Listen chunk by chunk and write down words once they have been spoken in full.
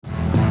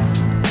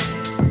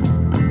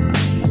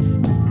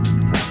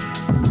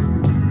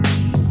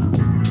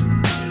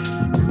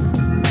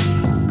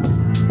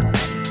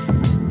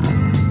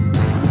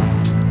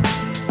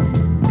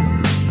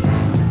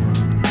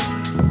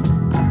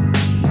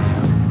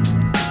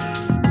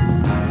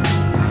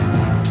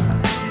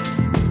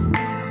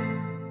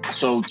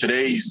So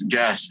today's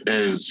guest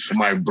is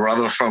my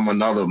brother from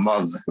another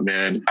mother,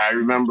 man. I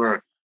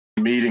remember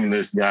meeting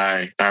this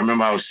guy. I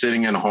remember I was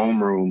sitting in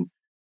homeroom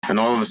and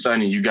all of a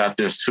sudden you got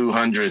this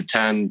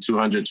 210,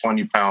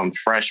 220-pound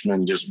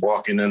freshman just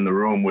walking in the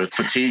room with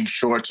fatigue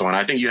shorts on.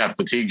 I think you had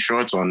fatigue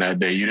shorts on that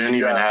day. You didn't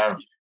even have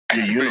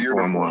your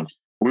uniform on.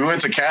 We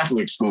went to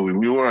Catholic school.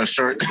 We wore a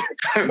shirt,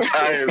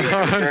 tie, and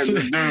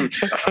this dude,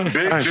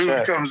 big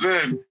dude comes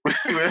in with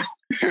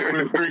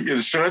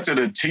freaking shorts and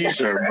a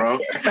t-shirt, bro.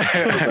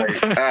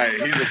 Like, all right,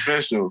 he's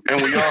official.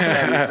 And we all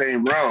sat in the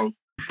same row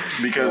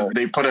because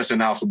they put us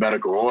in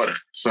alphabetical order.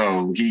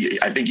 So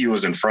I think he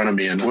was in front of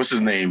me. And what's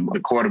his name? The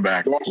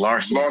quarterback,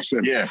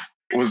 Larson. Yeah.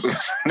 Was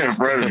in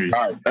front of me.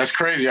 That's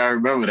crazy. I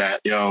remember that,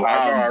 yo.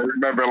 I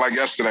remember like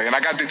yesterday. And I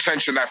got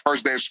detention that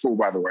first day of school,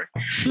 by the way.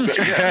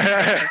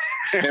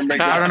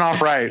 Starting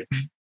off right.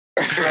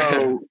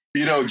 So,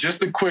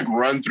 just a quick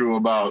run through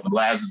about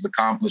Laz's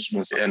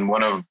accomplishments, and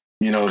one of,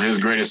 his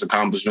greatest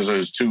accomplishments are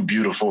his two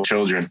beautiful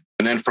children.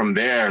 And then from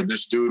there,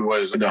 this dude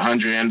was the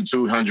 100 and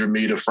 200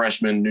 meter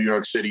freshman New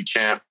York City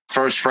champ.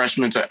 First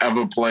freshman to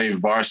ever play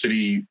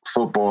varsity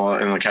football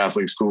in a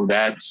Catholic school.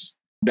 That's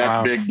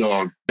wow. Big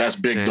dog. That's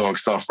big dog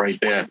stuff right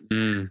there.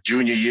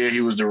 Junior year,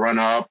 he was the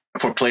runner-up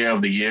for Player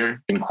of the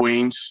Year in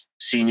Queens.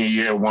 Senior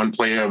year, won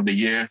Player of the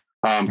Year.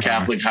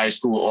 Catholic High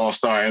School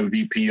All-Star,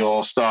 MVP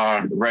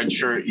All-Star.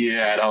 Redshirt year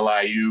at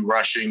LIU,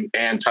 rushing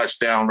and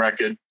touchdown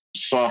record.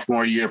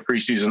 Sophomore year,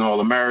 preseason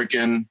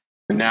All-American.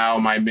 And now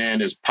my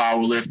man is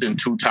powerlifting,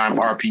 two-time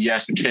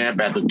RPS champ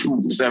at the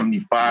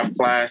 275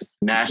 class.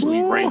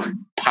 Nationally ranked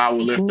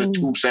powerlifter,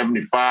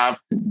 275.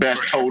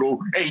 Best total,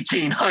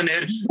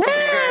 1,800.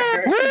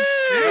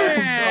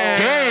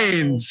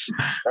 Gains.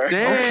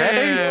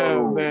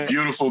 Damn. Okay.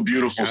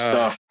 Beautiful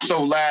stuff.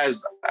 So,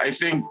 Laz, I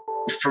think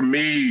for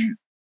me,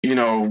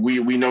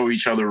 we know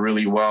each other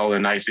really well.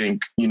 And I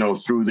think,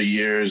 through the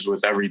years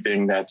with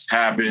everything that's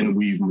happened,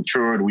 we've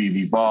matured, we've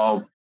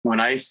evolved. When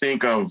I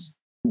think of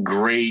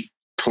great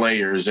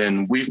players,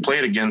 and we've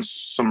played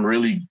against some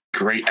really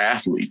great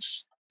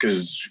athletes,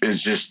 because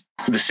it's just,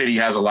 the city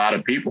has a lot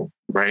of people,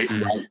 right?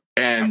 Mm-hmm.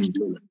 And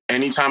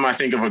anytime I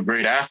think of a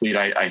great athlete,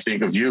 I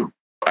think of you.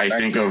 I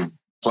think of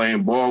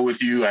playing ball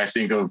with you. I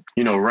think of,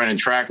 running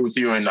track with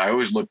you. And I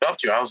always looked up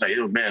to you. I was like,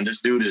 man, this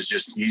dude he's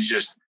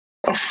just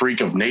a freak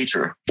of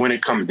nature when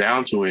it comes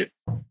down to it.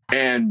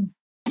 And,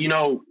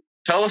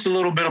 tell us a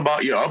little bit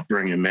about your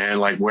upbringing, man,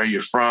 like where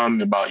you're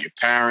from, about your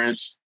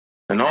parents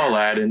and all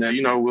that. And then,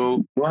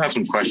 we'll have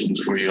some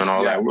questions for you and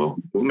all that. We'll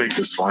make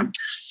this fun.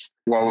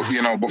 Well,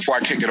 before I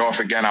kick it off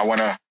again, I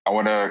want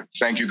to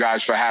thank you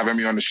guys for having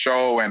me on the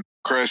show. And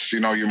Chris,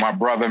 you're my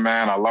brother,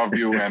 man. I love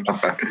you. And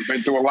we've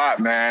been through a lot,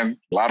 man.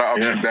 A lot of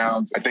ups and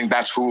downs. I think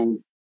that's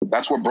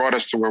what brought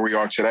us to where we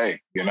are today,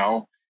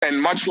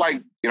 And much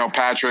like,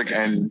 Patrick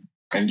and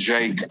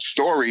Jake's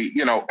story,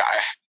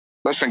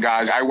 listen,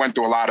 guys, I went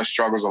through a lot of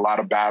struggles, a lot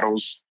of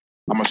battles.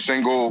 I'm a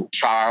single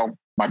child.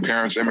 My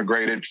parents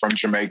immigrated from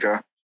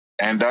Jamaica.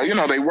 And,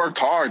 they worked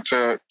hard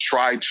to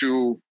try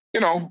to,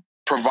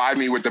 provide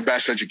me with the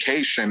best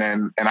education.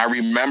 And I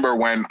remember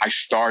when I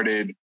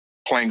started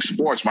playing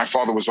sports, my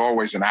father was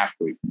always an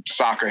athlete,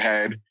 soccer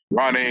head,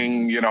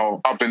 running,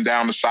 up and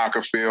down the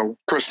soccer field.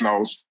 Chris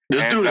knows.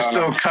 This dude is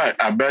still cut.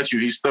 I bet you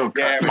he's still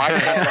cut. Yeah, my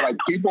father,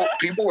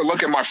 people would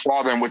look at my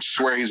father and would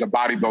swear he's a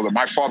bodybuilder.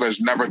 My father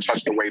has never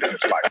touched a weight in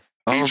his life.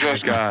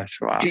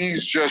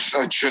 He's just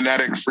a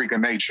genetic freak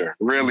of nature.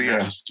 Really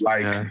is.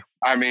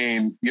 I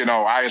mean,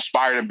 I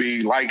aspire to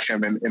be like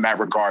him in that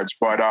regards,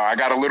 but I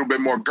got a little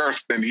bit more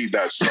girth than he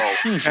does. So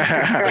it's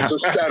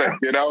aesthetic,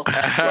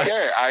 But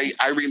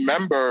I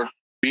remember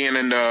being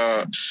in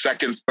the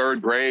second,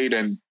 third grade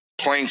and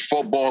playing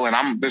football, and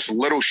I'm this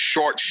little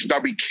short,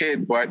 stubby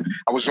kid, but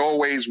I was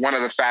always one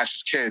of the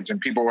fastest kids.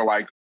 And people were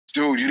like,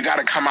 dude, you got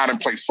to come out and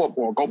play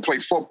football. Go play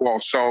football.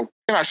 So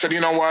I said,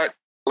 you know what?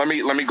 Let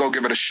me go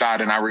give it a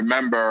shot. And I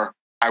remember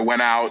I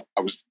went out,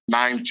 I was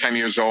 9, 10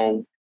 years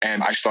old,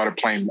 and I started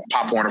playing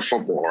Pop Warner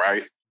football,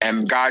 right?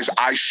 And guys,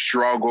 I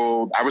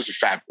struggled. I was a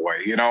fat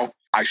boy,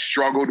 I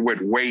struggled with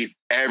weight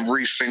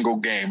every single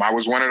game. I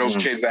was one of those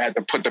kids that had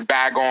to put the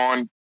bag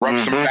on, rub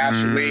some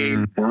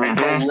Vaseline, and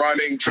go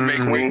running to make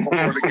weight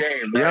before the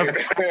game.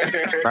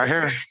 Right? Right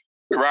here.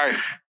 Right.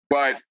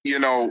 But,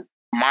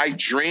 my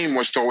dream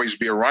was to always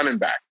be a running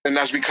back. And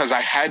that's because I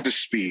had the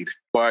speed.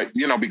 But,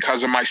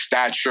 because of my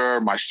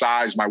stature, my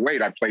size, my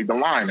weight, I played the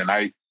line. And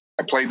I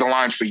played the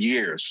line for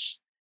years.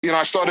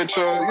 I started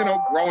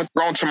to,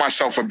 grow into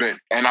myself a bit.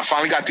 And I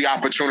finally got the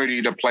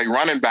opportunity to play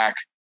running back.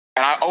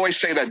 And I always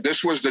say that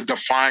this was the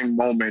defining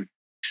moment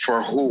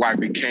for who I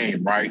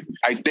became, right?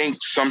 I think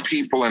some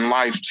people in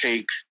life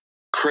take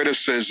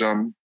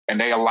criticism and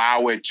they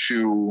allow it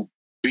to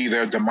be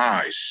their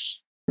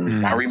demise.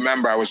 Mm-hmm. I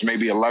remember I was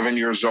maybe 11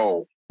 years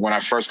old when I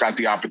first got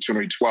the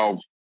opportunity, 12,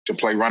 to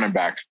play running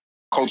back.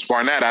 Coach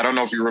Barnett, I don't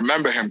know if you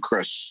remember him,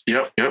 Chris.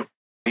 Yep.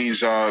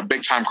 He's a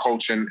big-time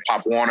coach in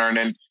Pop Warner. And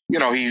then,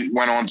 he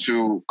went on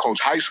to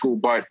coach high school.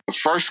 But the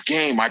first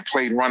game I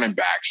played running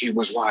back, he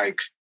was like,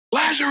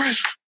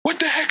 Lazarus, what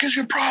the heck is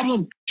your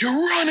problem? You're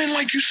running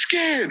like you're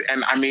scared.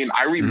 And I mean,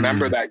 I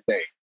remember that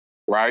day,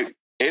 right?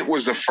 It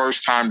was the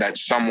first time that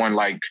someone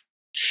like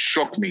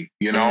shook me,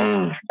 you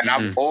know? And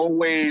I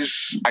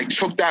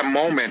took that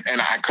moment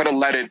and I could have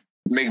let it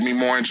make me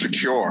more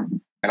insecure.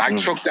 And I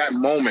took that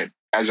moment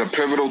as a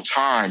pivotal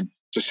time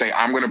to say,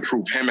 I'm going to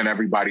prove him and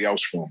everybody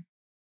else wrong.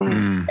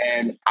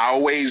 And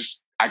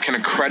I can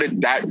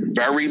accredit that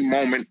very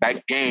moment,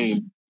 that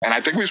game. And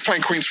I think we was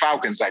playing Queens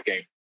Falcons that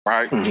game,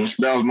 right?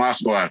 That was my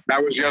squad.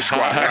 That was your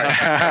squad,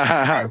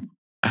 right?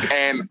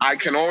 And I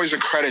can always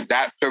accredit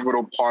that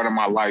pivotal part of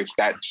my life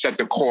that set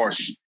the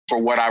course for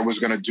what I was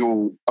going to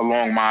do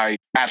along my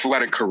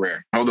athletic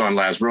career. Hold on,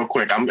 Laz, real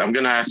quick. I'm going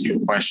to ask you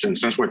a question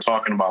since we're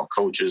talking about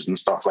coaches and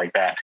stuff like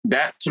that.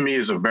 That to me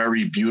is a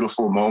very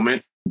beautiful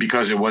moment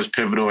because it was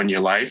pivotal in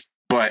your life.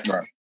 But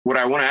what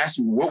I want to ask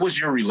you, what was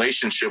your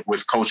relationship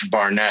with Coach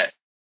Barnett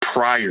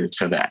prior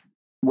to that?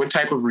 What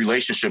type of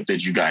relationship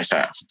did you guys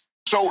have?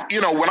 So,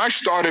 you know, when I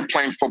started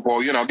playing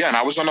football, you know, again,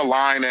 I was on the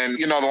line and,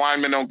 you know, the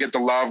linemen don't get the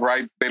love,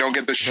 right? They don't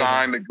get the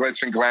shine, the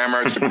glitz and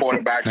glamour. It's the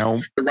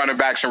quarterbacks, the running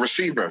backs and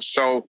receivers.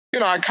 So,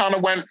 you know, I kind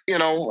of went, you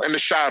know, in the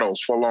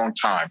shadows for a long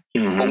time.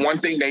 But one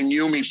thing they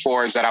knew me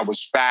for is that I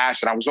was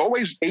fast and I was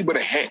always able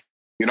to hit,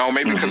 you know,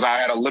 maybe because I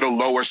had a little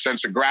lower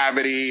sense of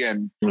gravity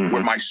and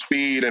with my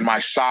speed and my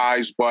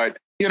size. But,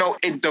 you know,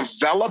 it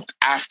developed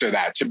after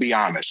that, to be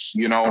honest,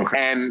 you know,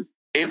 and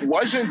it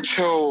wasn't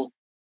until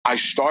I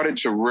started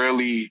to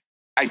really,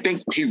 I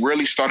think he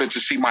really started to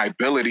see my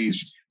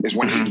abilities is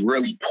when he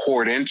really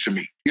poured into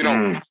me. You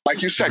know,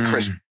 like you said,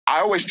 Chris, I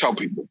always tell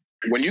people,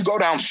 when you go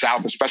down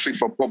south, especially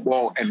for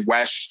football and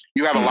West,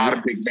 you have a lot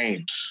of big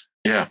names.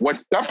 Yeah.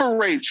 What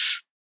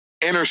separates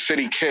inner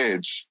city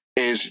kids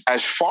is,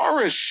 as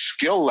far as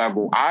skill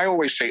level, I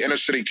always say inner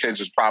city kids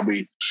is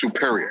probably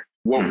superior.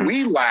 What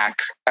we lack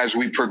as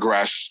we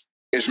progress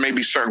is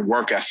maybe certain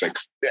work ethic,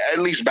 at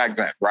least back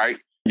then, right?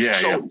 Yeah.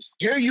 So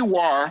here you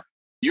are,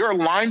 you're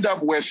lined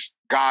up with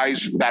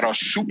guys that are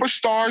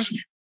superstars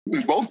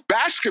in both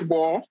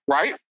basketball,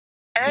 right?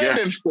 And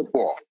in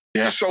football.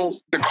 Yeah. So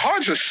the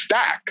cards are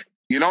stacked,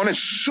 you know, and it's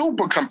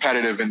super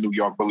competitive in New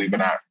York, believe it or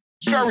not.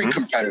 Very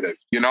competitive,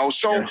 you know?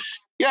 So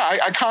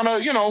I kind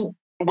of, you know,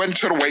 went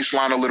to the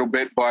waistline a little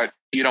bit, but,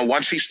 you know,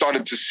 once he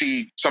started to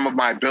see some of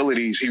my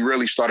abilities, he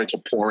really started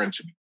to pour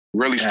into me.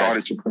 Really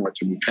started to pour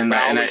into me. And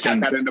I always had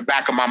that in the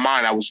back of my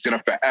mind. I was going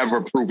to forever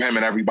prove him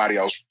and everybody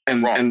else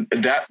wrong.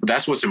 And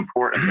that's what's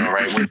important, though,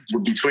 right?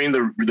 Between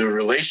the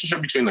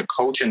relationship between the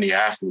coach and the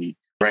athlete,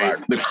 right?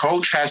 The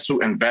coach has to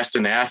invest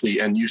in the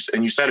athlete. And you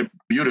said it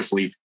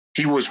beautifully.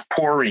 He was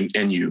pouring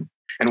in you.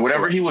 And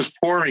whatever he was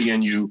pouring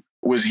in you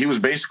he was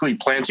basically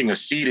planting a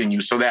seed in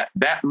you. So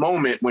that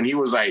moment when he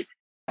was like,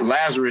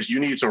 Lazarus, you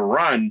need to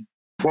run,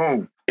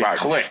 boom, it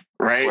clicked,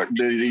 right?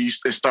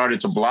 It started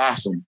to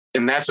blossom.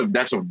 And that's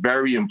a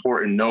very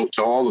important note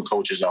to all the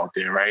coaches out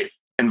there, right?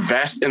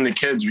 Invest in the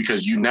kids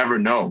because you never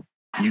know.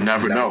 You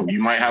never know.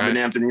 You might have an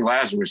Anthony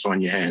Lazarus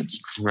on your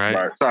hands.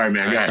 Right. Sorry,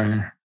 man. Go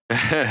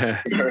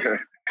ahead.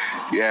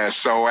 Yeah,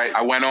 so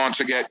I went on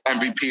to get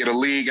MVP of the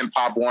league in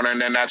Pop Warner, and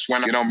then that's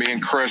when, you know, me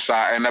and Chris,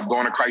 I ended up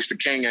going to Christ the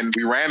King, and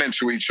we ran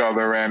into each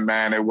other, and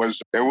man, it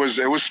was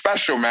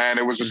special, man.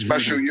 It was a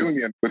special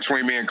union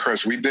between me and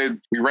Chris. We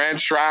ran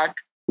track,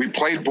 we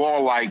played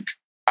ball like,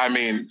 I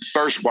mean,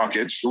 thirst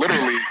buckets.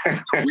 Literally,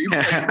 we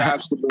played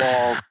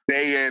basketball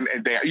day in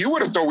and day out. You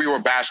would have thought we were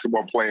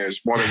basketball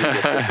players more than we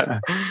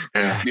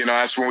were. You know,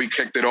 that's when we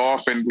kicked it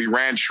off, and we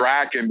ran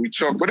track, and we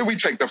took, what did we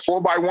take, the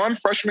 4x1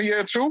 freshman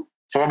year too?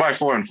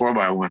 4x4 and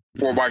 4x1.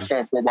 4x4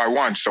 and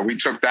 4x1. So we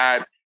took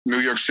that, New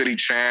York City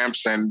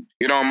champs. And,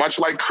 you know, much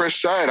like Chris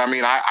said, I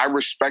mean, I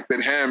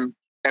respected him.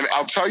 And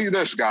I'll tell you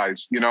this,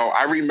 guys, you know,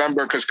 I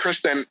remember because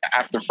Chris then,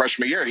 after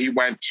freshman year, he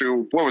went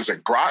to, what was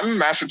it, Groton,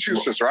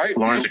 Massachusetts, right?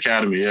 Lawrence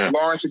Academy, yeah.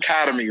 Lawrence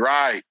Academy,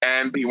 right.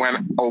 And he went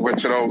over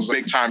to those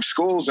big time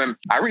schools. And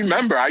I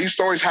remember I used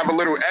to always have a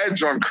little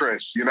edge on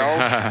Chris, you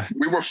know?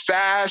 We were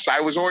fast.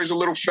 I was always a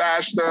little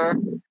faster.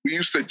 We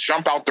used to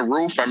jump out the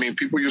roof. I mean,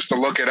 people used to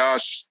look at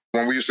us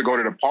when we used to go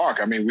to the park.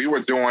 I mean, we were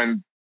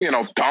doing, you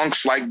know,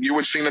 dunks like you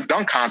would see in a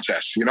dunk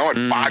contest, you know, at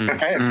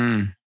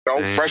 5'10". You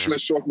know, freshman,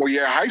 sophomore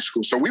year of high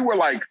school. So we were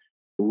like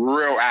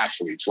real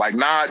athletes, like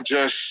not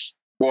just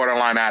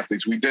borderline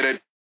athletes. We did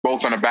it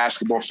both on the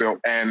basketball field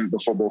and the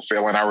football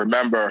field. And I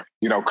remember,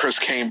 you know, Chris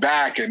came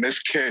back and this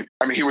kid,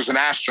 I mean, he was an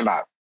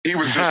astronaut. He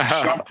was just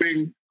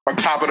jumping on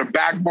top of the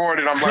backboard.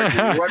 And I'm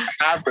like, what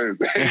happened?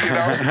 You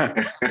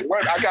know,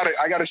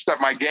 I gotta step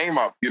my game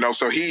up, you know?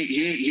 So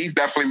he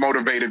definitely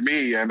motivated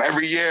me. And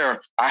every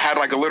year I had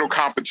like a little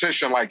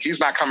competition, like he's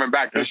not coming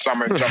back this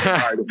summer and jumping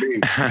higher to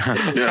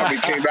me.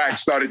 He came back,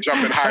 started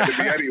jumping higher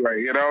to me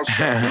anyway, you know?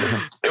 So,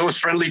 it was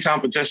friendly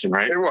competition,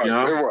 right? It was, you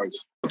know? It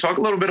was. Talk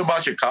a little bit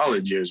about your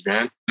college years,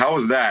 man. How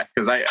was that?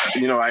 Because I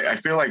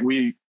feel like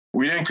we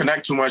didn't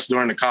connect too much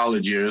during the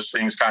college years.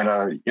 Things kind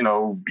of, you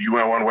know, you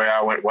went one way,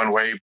 I went one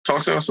way.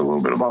 Talk to us a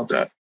little bit about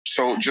that.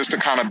 So just to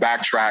kind of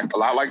backtrack, a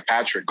lot like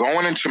Patrick,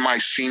 going into my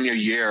senior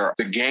year,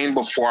 the game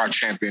before our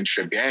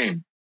championship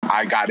game,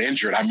 I got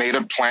injured. I made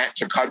a plan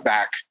to cut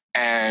back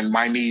and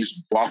my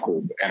knees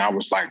buckled. And I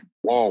was like,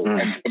 whoa,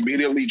 and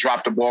immediately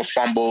dropped the ball,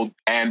 fumbled.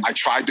 And I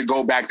tried to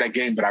go back that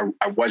game, but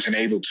I wasn't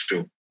able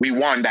to. We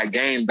won that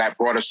game that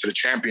brought us to the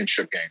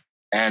championship game.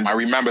 And I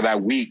remember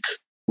that week,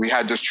 we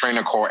had this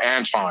trainer called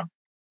Anton.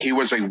 He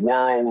was a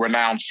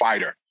world-renowned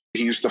fighter.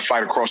 He used to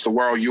fight across the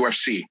world,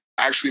 UFC,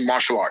 actually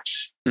martial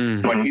arts.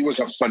 Mm-hmm. But he was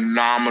a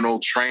phenomenal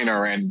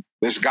trainer. And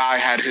this guy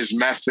had his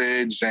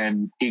methods,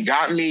 and he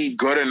got me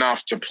good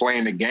enough to play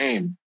in the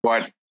game.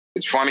 But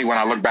it's funny when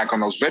I look back on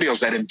those videos,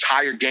 that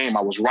entire game,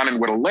 I was running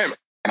with a limp.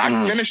 And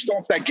I finished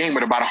off that game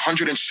with about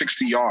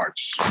 160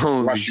 yards.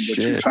 Holy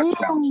shit.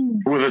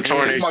 With a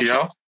torn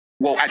ACL?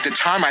 Well, at the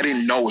time, I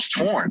didn't know it was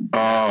torn. Oh,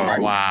 right?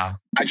 Wow.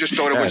 I just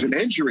thought it was an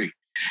injury.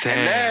 Damn.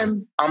 And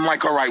then I'm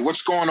like, all right,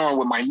 what's going on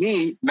with my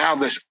knee? Now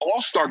this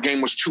All-Star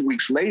game was 2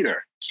 weeks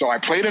later. So I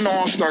played an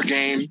All-Star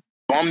game,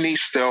 bum knee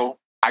still.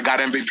 I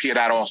got MVP of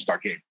that All-Star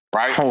game,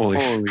 right?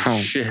 Holy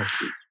shit.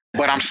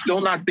 But I'm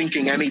still not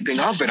thinking anything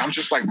of it. I'm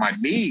just like, my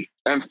knee.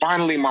 And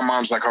finally, my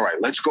mom's like, all right,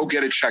 let's go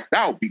get it checked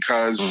out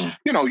because,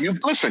 you know, you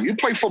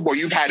play football,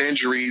 you've had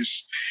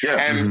injuries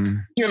and,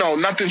 you know,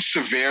 nothing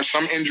severe.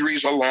 Some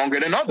injuries are longer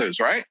than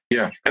others, right?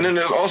 Yeah. And then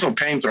there's also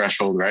pain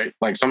threshold, right?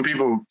 Like some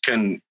people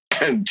can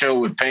deal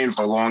with pain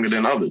for longer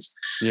than others.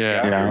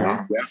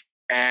 Yeah.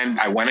 And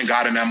I went and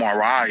got an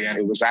MRI, and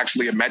it was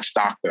actually a Mets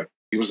doctor.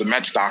 He was a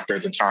Mets doctor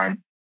at the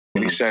time.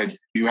 And he said,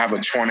 you have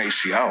a torn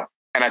ACL.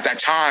 And at that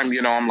time,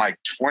 you know, I'm like,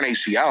 torn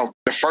ACL.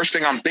 The first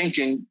thing I'm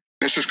thinking,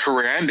 this is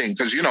career ending.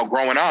 Because, you know,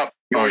 growing up,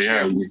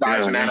 these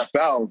guys in the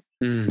NFL.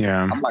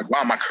 I'm like,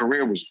 wow, my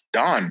career was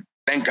done.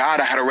 Thank God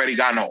I had already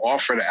gotten an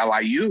offer to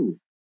LIU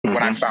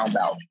when I found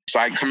out. So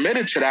I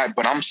committed to that.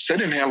 But I'm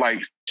sitting here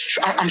like,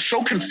 I'm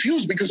so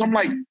confused because I'm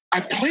like, I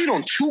played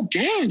on 2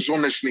 games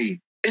on this knee.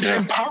 It's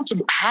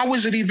impossible. How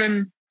is it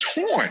even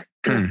torn?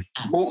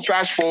 Well,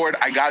 fast forward,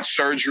 I got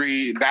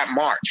surgery that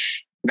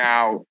March.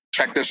 Now,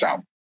 check this out.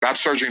 Got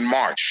surgery in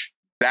March.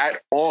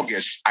 That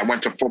August, I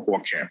went to football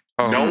camp.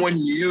 No one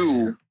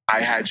knew I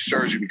had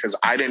surgery because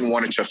I didn't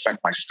want it to affect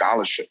my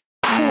scholarship.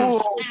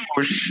 Oh,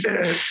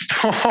 shit.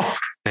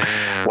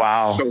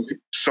 Wow.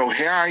 So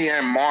here I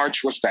am,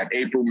 March, what's that?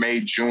 April,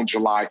 May, June,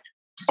 July.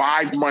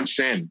 5 months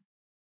in,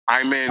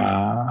 I'm in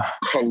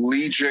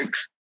collegiate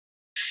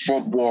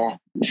football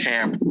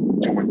camp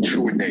doing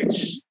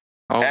 2-a-days.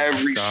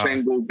 Every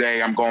single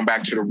day, I'm going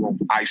back to the room,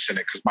 icing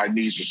it because my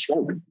knees are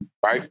swollen,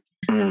 right?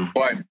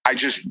 But I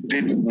just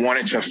didn't want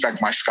it to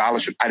affect my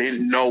scholarship. I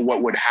didn't know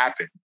what would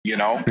happen, you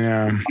know?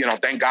 You know,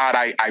 thank God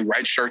I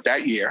redshirt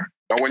that year.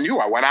 No one knew.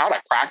 I went out, I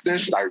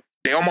practiced.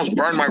 They almost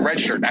burned my red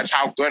shirt. That's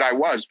how good I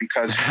was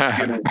because,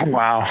 you know,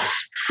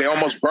 they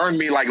almost burned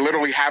me like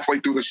literally halfway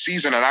through the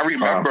season. And I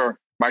remember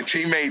my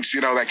teammates,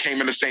 you know, that came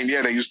in the same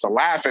year, they used to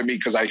laugh at me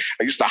because I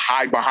used to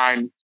hide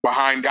behind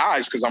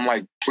guys because I'm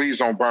like, please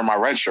don't burn my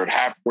red shirt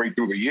halfway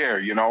through the year,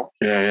 you know?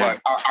 But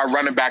our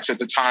running backs at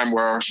the time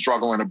were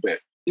struggling a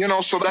bit. You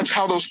know, so that's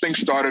how those things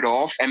started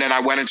off. And then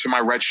I went into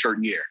my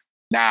redshirt year.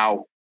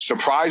 Now,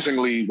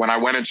 surprisingly, when I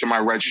went into my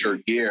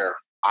redshirt year,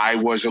 I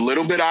was a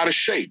little bit out of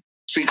shape.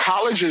 See,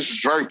 college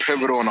is very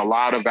pivotal in a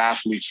lot of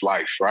athletes'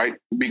 life, right?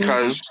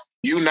 Because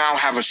you now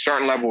have a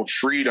certain level of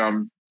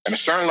freedom and a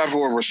certain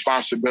level of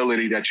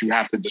responsibility that you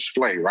have to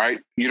display, right?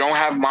 You don't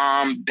have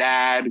mom,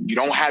 dad, you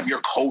don't have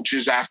your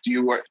coaches after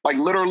you. Like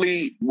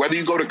literally, whether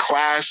you go to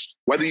class,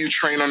 whether you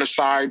train on the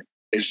side,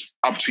 is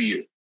up to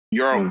you.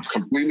 You're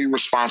completely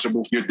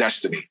responsible for your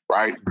destiny,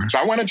 right? So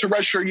I went into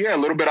redshirt year a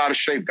little bit out of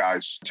shape,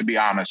 guys, to be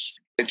honest.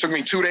 It took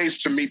me 2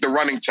 days to meet the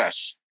running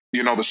test.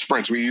 You know, the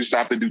sprints. We used to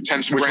have to do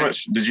 10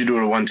 sprints. Did you do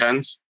the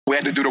 110s? We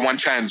had to do the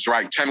 110s,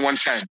 right? 10,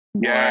 110.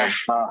 Yeah,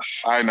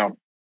 I know.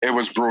 It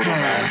was brutal,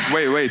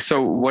 man. Wait.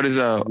 So what is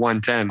a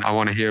 110? I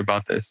want to hear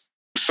about this.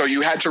 So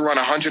you had to run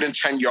a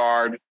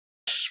 110-yard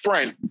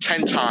sprint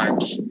 10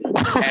 times.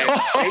 And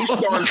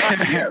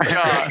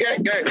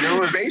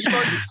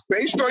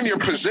based on your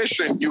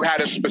position, you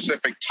had a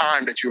specific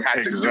time that you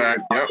had to do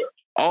it.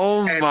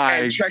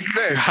 And check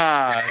this.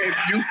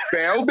 If you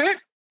failed it,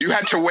 you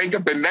had to wake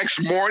up the next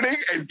morning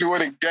and do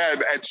it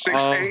again at 6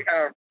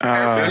 a.m.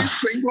 every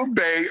single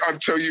day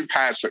until you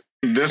pass it.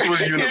 This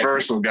was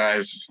universal,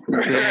 guys.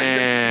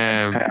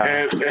 Damn.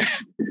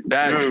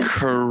 That's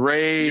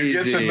crazy.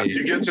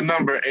 You get to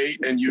number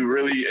 8 and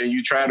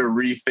you try to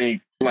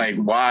rethink, like,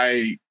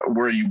 why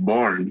were you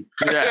born?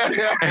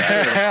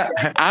 Yeah.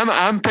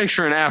 I'm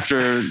picturing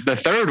after the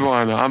third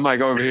one, I'm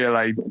like over here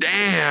like,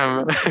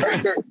 damn.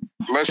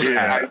 Listen,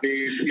 I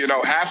mean, you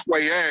know,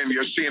 halfway in,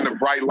 you're seeing the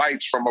bright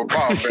lights from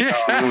above.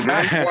 And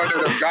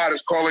wondering if God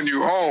is calling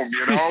you home,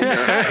 you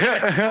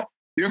know?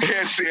 You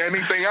can't see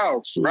anything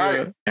else,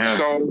 right? Yeah.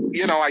 So,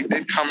 you know, I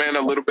did come in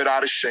a little bit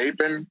out of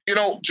shape. And, you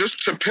know,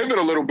 just to pivot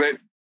a little bit,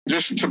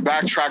 just to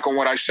backtrack on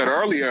what I said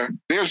earlier,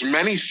 there's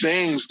many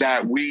things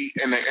that we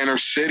in the inner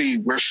city,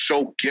 we're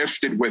so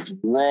gifted with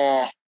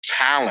raw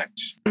talent.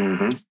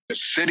 The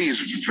city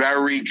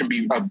can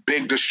be a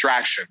big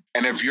distraction.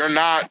 And if you're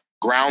not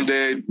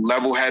grounded,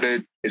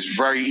 level-headed, it's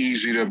very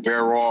easy to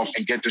veer off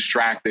and get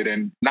distracted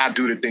and not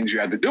do the things you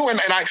had to do.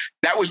 And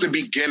that was the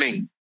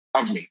beginning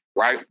of me,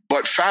 right?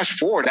 But fast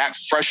forward, that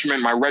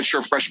my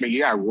redshirt freshman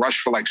year, I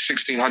rushed for like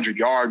 1,600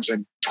 yards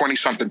and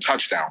 20-something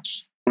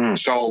touchdowns.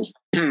 So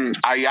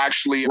I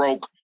actually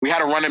we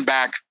had a running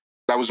back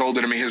that was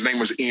older than me. His name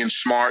was Ian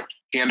Smart.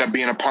 He ended up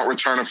being a punt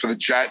returner for the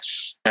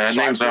Jets. That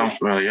name sounds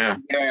familiar,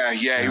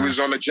 yeah. He was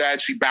on the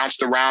Jets. He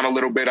bounced around a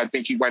little bit. I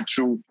think he went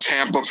to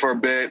Tampa for a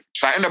bit.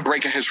 So I ended up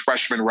breaking his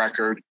freshman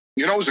record.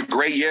 You know, it was a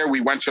great year.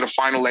 We went to the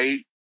Final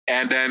 8.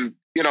 And then,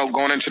 you know,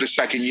 going into the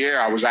second year,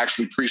 I was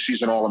actually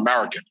preseason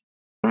All-American.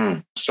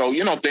 So,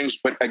 you know, things.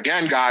 But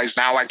again, guys,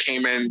 now I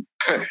came in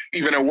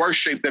even in worse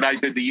shape than I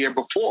did the year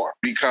before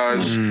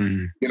because,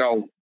 you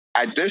know,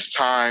 at this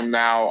time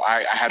now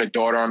I had a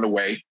daughter on the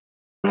way,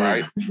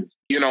 right?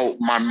 You know,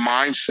 my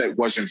mindset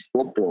wasn't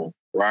football,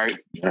 right?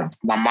 Yeah.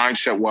 My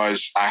mindset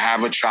was I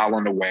have a child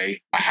on the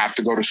way. I have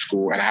to go to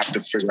school and I have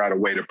to figure out a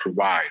way to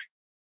provide,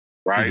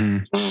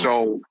 right?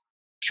 So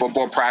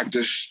football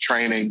practice,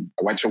 training,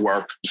 I went to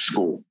work,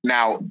 school.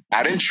 Now,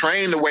 I didn't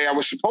train the way I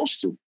was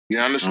supposed to. You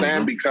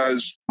understand?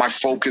 Because my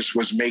focus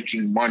was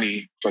making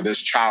money for this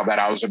child that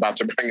I was about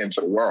to bring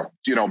into the world.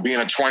 You know, being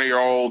a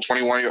 20-year-old,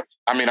 21-year-old,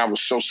 I mean, I was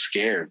so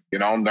scared, you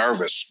know,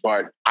 nervous,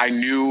 but I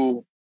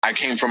knew I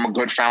came from a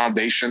good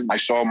foundation. I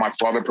saw my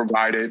father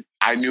provided.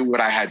 I knew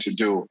what I had to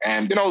do.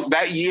 And, you know,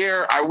 that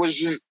year I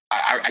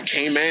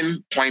came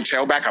in playing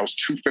tailback. I was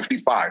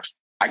 255.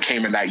 I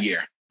came in that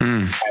year.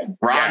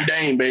 Ron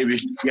Dane, baby.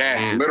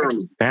 Yeah,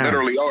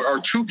 literally. Or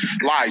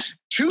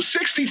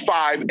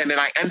 265. And then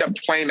I end up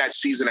playing that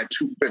season at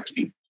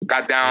 250.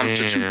 Got down to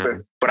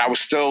 250. But I was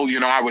still,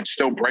 you know, I would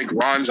still break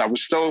runs. I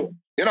was still,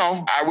 you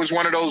know, I was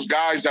one of those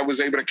guys that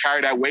was able to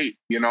carry that weight,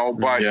 you know,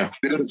 but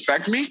did it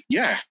affect me?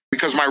 Yeah.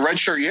 Because my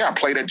redshirt year, I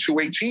played at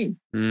 218,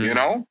 you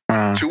know,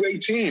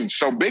 218.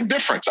 So big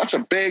difference. That's a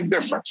big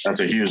difference. That's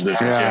a huge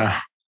difference.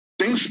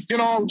 Things, you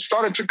know,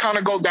 started to kind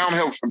of go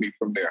downhill for me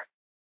from there.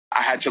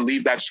 I had to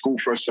leave that school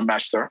for a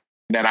semester.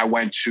 And then I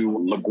went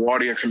to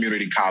LaGuardia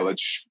Community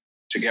College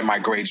to get my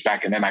grades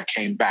back. And then I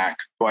came back.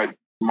 But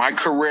my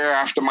career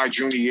after my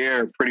junior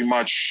year, pretty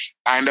much,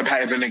 I ended up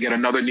having to get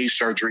another knee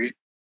surgery.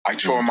 I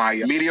tore my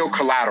medial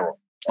collateral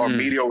or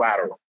medial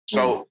lateral.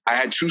 So I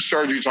had 2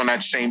 surgeries on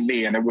that same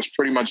knee, and it was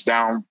pretty much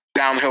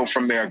downhill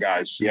from there,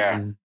 guys.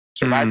 Yeah.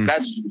 So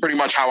that's pretty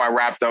much how I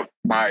wrapped up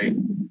my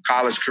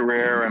college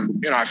career.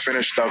 And, you know, I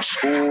finished up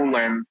school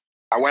and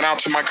I went out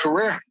to my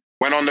career,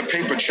 went on the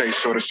paper chase,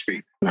 so to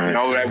speak, you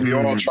know, that we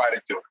all try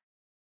to do.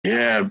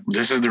 Yeah,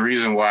 this is the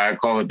reason why I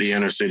call it the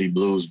inner city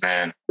blues,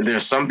 man.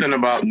 There's something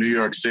about New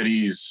York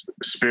City's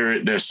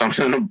spirit. There's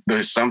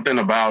something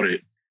about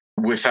it.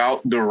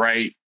 Without the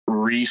right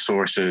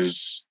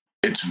resources,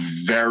 it's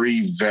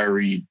very,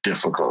 very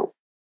difficult.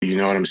 You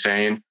know what I'm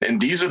saying?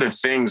 And these are the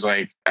things,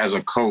 like, as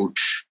a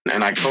coach,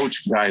 and I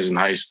coach guys in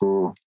high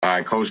school,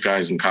 I coach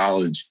guys in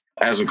college.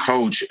 As a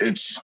coach,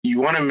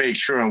 you want to make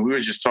sure, and we were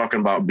just talking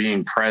about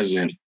being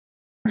present,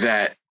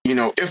 that, you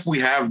know, if we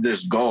have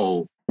this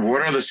goal,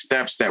 what are the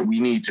steps that we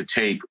need to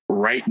take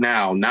right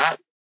now? Not,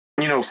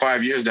 you know,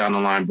 5 years down the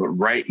line, but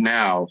right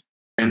now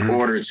in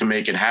order to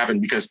make it happen,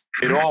 because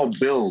it all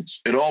builds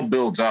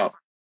up,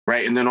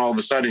 right? And then all of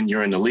a sudden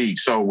you're in the league.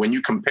 So when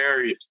you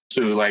compare it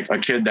to like a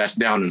kid that's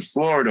down in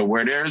Florida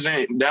where there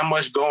isn't that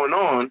much going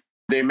on,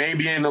 they may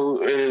be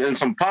in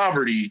some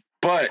poverty,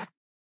 but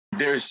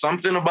there's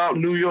something about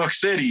New York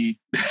City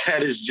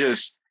that is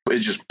it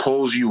just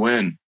pulls you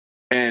in.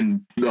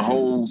 And the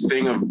whole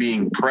thing of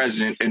being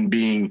present and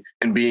being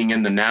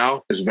in the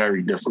now is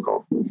very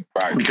difficult,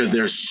 right? Because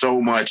there's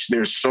so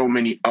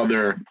many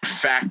other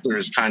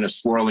factors kind of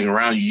swirling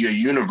around you. Your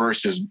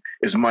universe is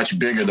much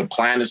bigger. The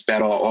planets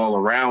that are all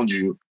around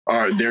you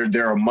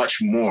there are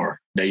much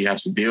more that you have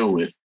to deal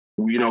with.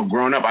 You know,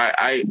 growing up,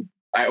 I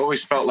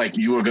always felt like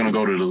you were going to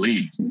go to the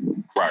league,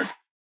 right?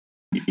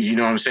 You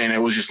know what I'm saying?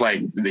 It was just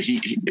like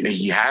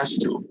he has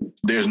to.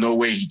 There's no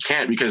way he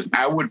can't, because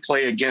I would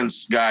play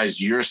against guys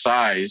your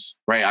size,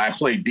 right? I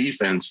play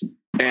defense,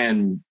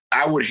 and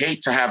I would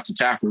hate to have to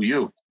tackle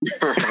you. You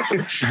know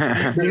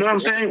what I'm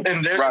saying?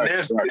 And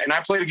and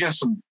I played against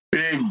some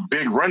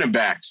big running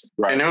backs,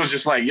 right? And it was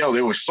just like, yo,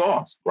 they were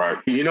soft, right?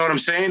 You know what I'm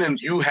saying? And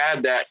you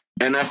had that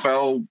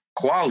NFL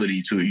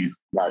quality to you,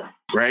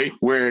 right?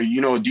 Where,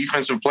 you know, a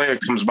defensive player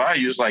comes by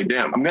you, it's like,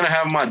 damn, I'm gonna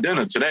have my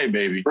dinner today,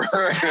 baby.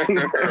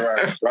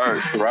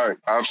 Right.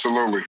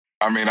 Absolutely.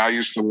 I mean, I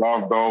used to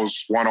love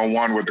those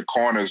one-on-one with the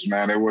corners,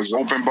 man. It was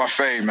open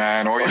buffet,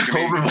 man. Or you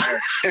can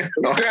eat.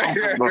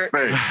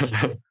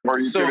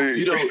 So,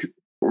 you know,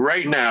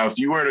 right now, if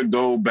you were to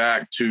go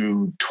back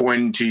to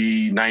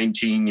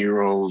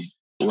 19-year-old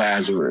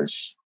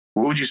Lazarus,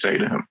 what would you say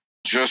to him?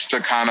 Just to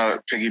kind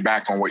of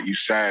piggyback on what you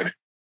said,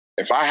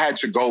 if I had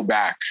to go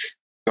back,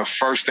 the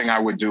first thing I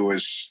would do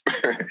is,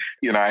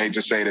 you know, I hate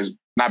to say it, is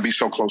not be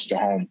so close to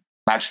home,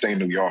 not stay in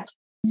New York.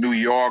 New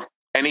York,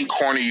 any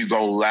corner you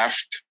go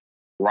left,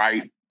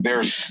 right,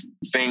 there's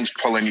things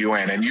pulling you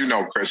in. And you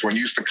know, Chris, when you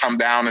used to come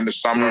down in the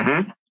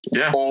summer,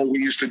 all we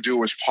used to do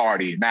was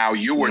party. Now,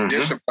 you were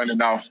disciplined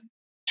enough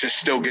to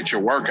still get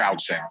your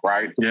workouts in,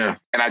 right? Yeah.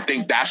 And I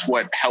think that's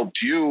what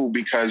helped you,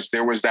 because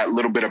there was that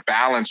little bit of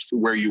balance to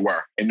where you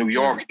were. In New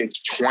York,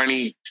 it's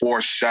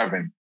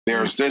 24/7.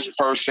 There's this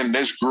person,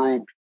 this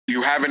group.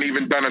 You haven't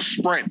even done a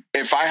sprint.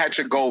 If I had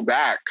to go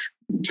back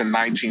to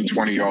 19,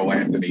 20-year-old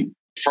Anthony,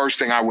 first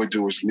thing I would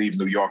do is leave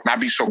New York, not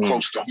be so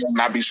close to home,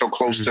 not be so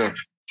close to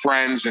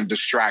friends and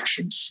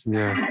distractions.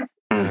 Yeah.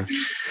 I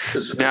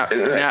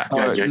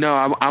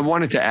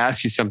wanted to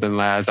ask you something,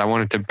 Laz. I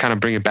wanted to kind of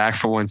bring it back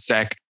for one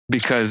sec,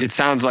 because it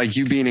sounds like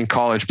you being in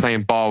college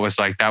playing ball was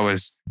like, that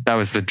was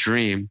the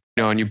dream,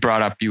 you know, and you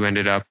brought up, you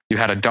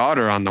had a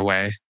daughter on the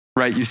way,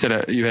 right? You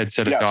had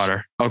said a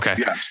daughter. Okay.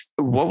 Yes.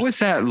 What was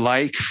that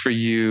like for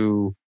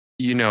you?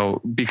 You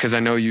know, because I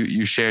know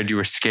you shared you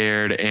were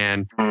scared,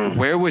 and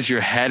where was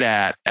your head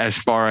at as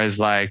far as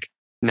like,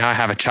 now I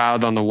have a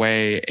child on the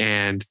way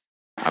and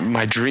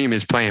my dream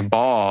is playing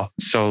ball.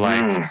 So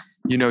like,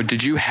 you know,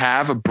 did you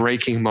have a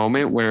breaking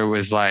moment where it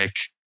was like,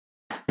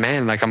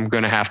 man, like I'm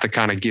going to have to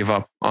kind of give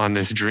up on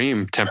this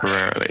dream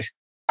temporarily?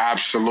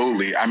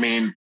 Absolutely. I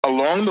mean,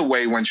 along the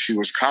way when she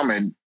was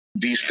coming,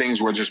 these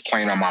things were just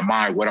playing on my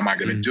mind. What am I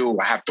going to do?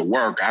 I have to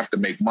work. I have to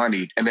make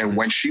money. And then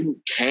when she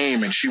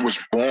came and she was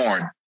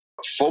born,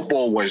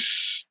 football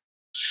was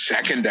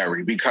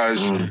secondary,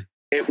 because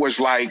it was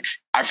like,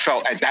 I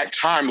felt at that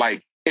time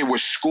like it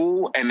was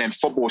school and then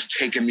football was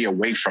taking me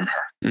away from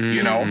her,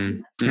 you know?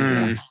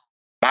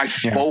 My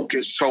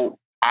focus. So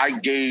I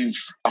gave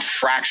a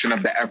fraction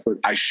of the effort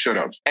I should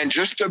have. And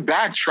just to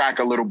backtrack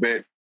a little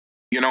bit,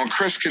 you know, and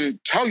Chris can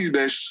tell you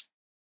this,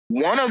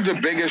 one of the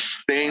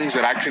biggest things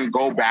that I can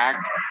go back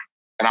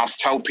and I'll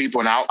tell people,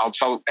 and I'll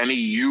tell any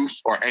youth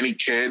or any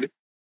kid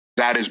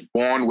that is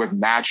born with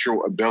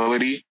natural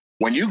ability,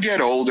 when you get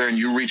older and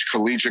you reach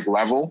collegiate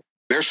level,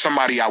 there's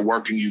somebody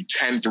outworking you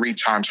 3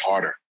 times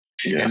harder.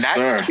 Yes, and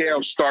that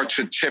scale starts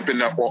to tip in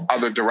the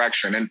other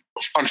direction. And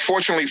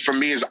unfortunately for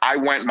me is I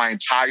went my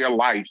entire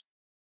life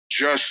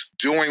just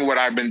doing what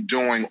I've been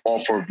doing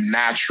off of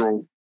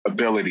natural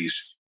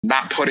abilities,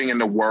 not putting in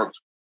the work,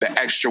 the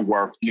extra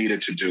work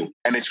needed to do.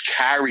 And it's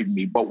carried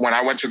me. But when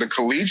I went to the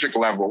collegiate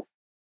level,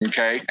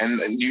 okay, and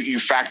you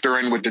factor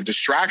in with the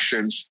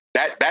distractions,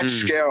 that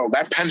scale,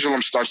 that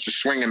pendulum starts to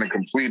swing in the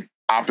complete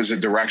opposite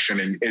direction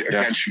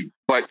against you.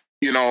 But,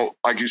 you know,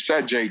 like you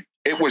said, Jake,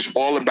 it was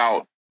all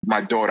about my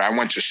daughter. I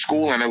went to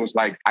school and it was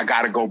like, I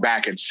got to go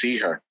back and see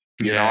her.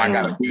 You know, I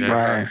got to be with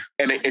her.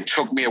 And it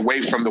took me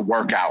away from the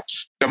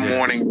workouts, the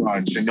morning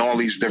runs and all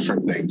these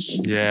different things.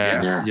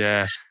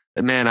 Yeah.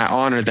 Man, I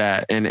honor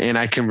that. And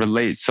I can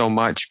relate so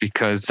much,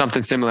 because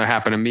something similar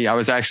happened to me.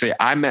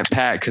 I met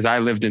Pat because I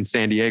lived in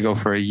San Diego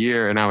for a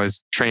year and I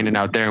was training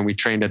out there and we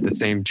trained at the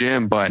same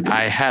gym, but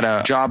I had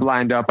a job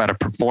lined up at a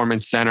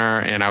performance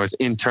center and I was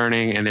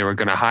interning and they were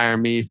going to hire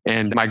me.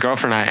 And my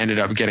girlfriend and I ended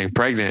up getting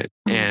pregnant.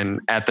 And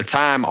at the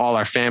time, all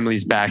our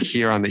families back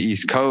here on the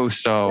East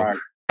Coast. So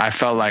I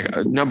felt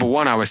like, number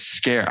one, I was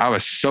scared. I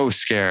was so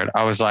scared.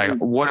 I was like,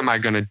 what am I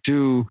going to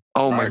do?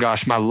 Oh my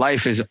gosh, my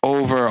life is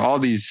over. All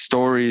these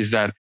stories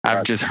that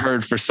I've just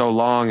heard for so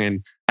long.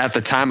 And at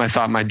the time I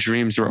thought my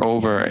dreams were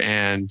over.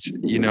 And,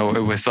 you know, it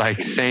was like,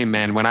 same,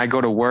 man. When I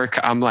go to work,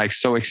 I'm like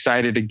so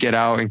excited to get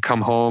out and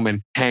come home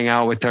and hang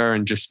out with her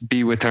and just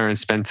be with her and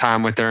spend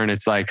time with her. And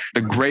it's like the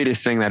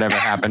greatest thing that ever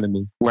happened to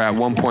me, where at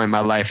one point in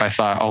my life, I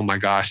thought, oh my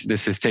gosh,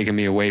 this is taking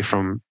me away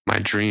from my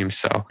dreams.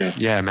 So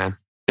yeah, man.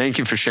 Thank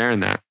you for sharing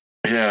that.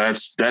 Yeah,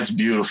 that's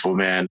beautiful,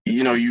 man.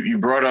 You know, you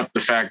brought up the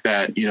fact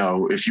that, you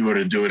know, if you were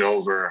to do it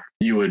over,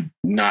 you would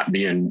not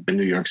be in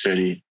New York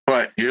City.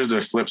 But here's the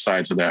flip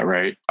side to that,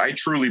 right? I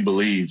truly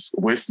believe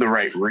with the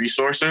right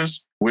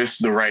resources, with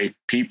the right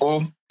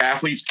people,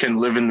 athletes can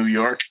live in New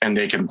York and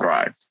they can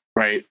thrive,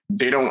 right?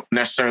 They don't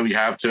necessarily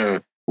have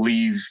to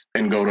leave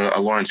and go to a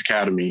Lawrence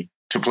Academy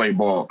to play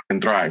ball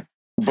and thrive.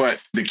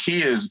 But the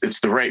key is it's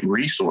the right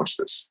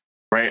resources.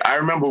 Right. I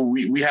remember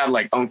we had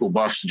like Uncle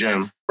Buff's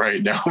gym,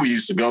 right, that we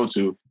used to go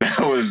to. That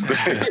was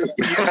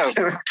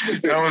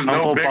no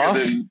Uncle bigger Buff?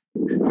 than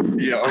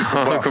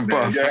Uncle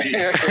Buff.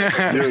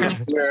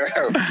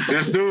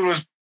 This dude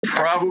was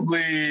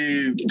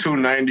probably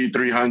 290,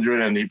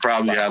 300, and he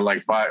probably had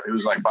like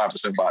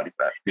 5% body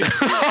fat.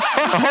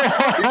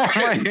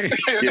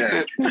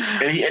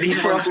 And he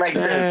talked like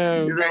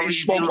this. He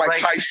spoke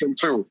like Tyson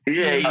too.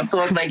 Yeah, he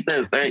talked like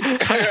this, right?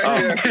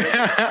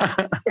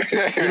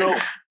 You know,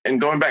 and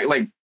going back,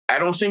 like, I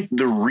don't think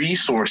the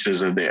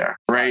resources are there,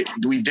 right?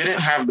 We didn't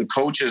have the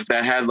coaches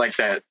that had like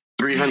that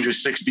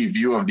 360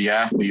 view of the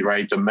athlete,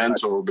 right? The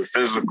mental, the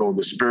physical,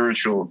 the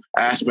spiritual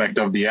aspect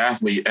of the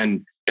athlete,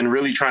 and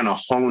really trying to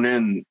hone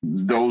in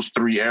those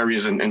 3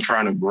 areas and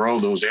trying to grow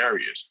those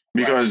areas.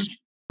 Because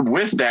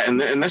with that,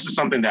 and this is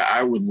something that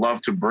I would love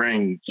to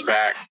bring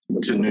back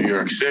to New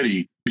York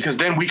City, because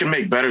then we can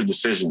make better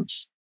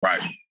decisions.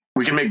 Right.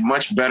 We can make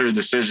much better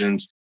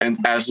decisions. And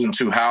as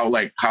into how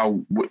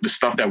the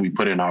stuff that we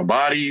put in our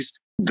bodies,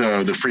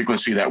 the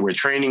frequency that we're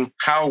training,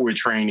 how we're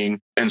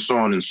training, and so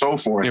on and so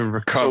forth. And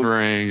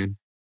recovering.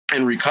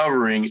 And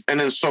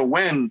then so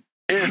when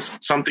if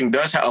something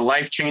does, a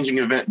life-changing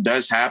event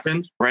does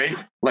happen, right?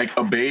 Like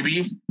a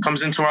baby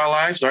comes into our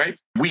lives, right?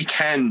 We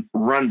can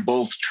run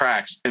both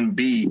tracks and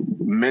be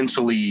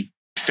mentally,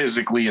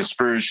 physically, and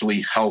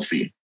spiritually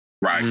healthy.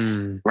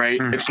 Right. Right.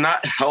 It's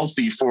not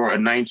healthy for a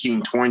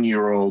 19,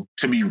 20-year-old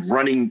to be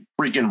running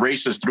freaking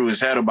races through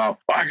his head about,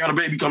 oh, I got a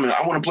baby coming.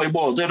 I want to play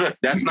ball.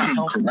 That's not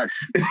healthy.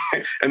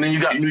 And then you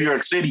got New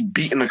York City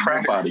beating the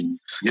crap out of you.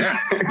 Yeah.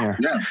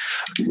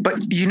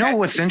 But you know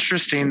what's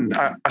interesting?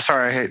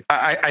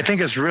 I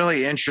think it's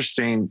really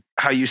interesting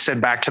how you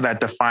said back to that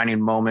defining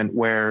moment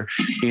where,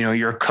 you know,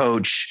 your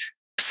coach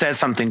said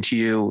something to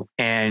you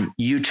and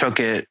you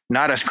took it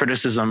not as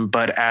criticism,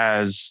 but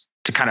as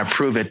to kind of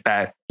prove it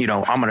that, you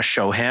know, I'm going to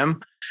show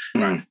him.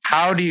 Right.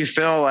 How do you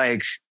feel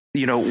like,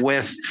 you know,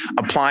 with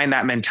applying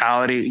that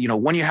mentality, you know,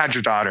 when you had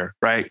your daughter,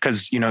 right?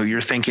 Because, you know,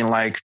 you're thinking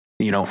like,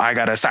 you know, I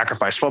got to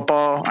sacrifice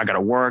football. I got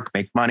to work,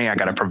 make money. I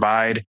got to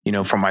provide, you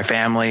know, for my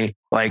family.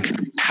 Like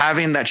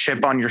having that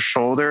chip on your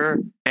shoulder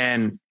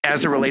and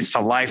as it relates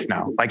to life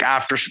now, like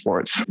after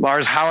sports,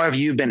 Lars, how have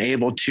you been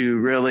able to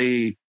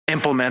really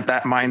implement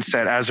that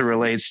mindset as it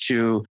relates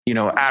to, you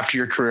know, after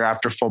your career,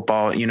 after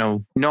football, you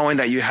know, knowing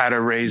that you had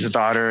to raise a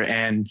daughter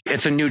and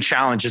it's a new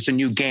challenge. It's a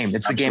new game.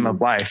 It's the game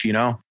of life, you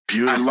know?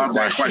 Beautiful. I love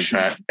that question.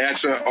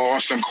 That's an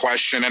awesome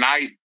question. And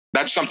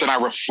that's something I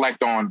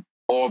reflect on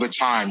all the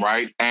time.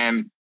 Right.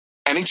 And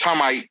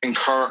anytime I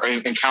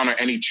encounter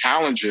any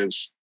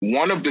challenges,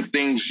 one of the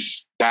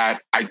things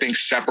that I think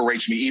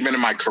separates me, even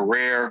in my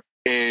career,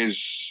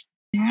 is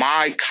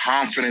my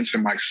confidence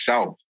in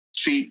myself.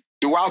 See,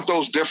 throughout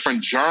those different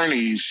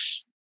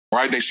journeys,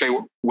 right? They say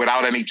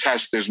without any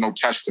test, there's no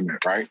testament,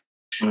 right?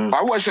 If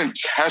I wasn't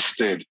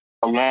tested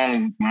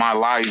along my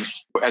life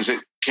as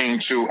it came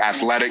to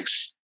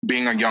athletics,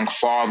 being a young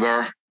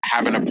father,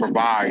 having to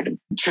provide,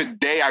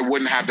 today I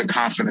wouldn't have the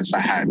confidence I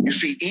had. You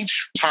see,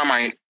 each time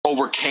I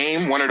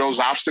overcame one of those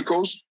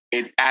obstacles,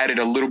 it added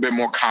a little bit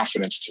more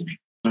confidence to me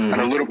and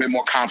a little bit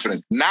more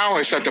confidence. Now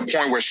it's at the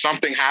point where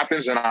something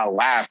happens and I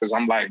laugh because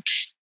I'm like,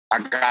 I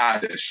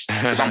got this,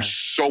 because I'm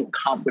so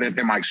confident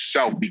in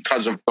myself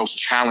because of those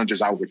challenges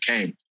I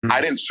overcame.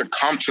 I didn't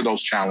succumb to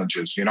those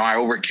challenges. You know, I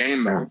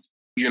overcame them,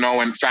 you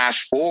know, and fast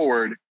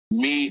forward,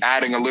 me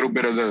adding a little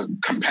bit of the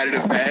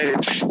competitive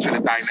edge to the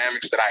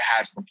dynamics that I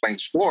had from playing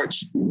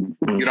sports.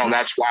 You know,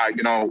 that's why,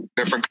 you know,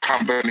 different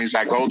companies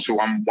I go to,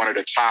 I'm one of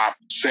the top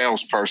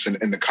salesperson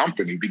in the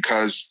company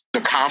because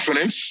the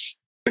confidence,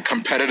 the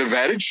competitive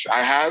edge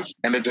I have,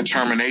 and the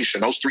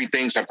determination. Those three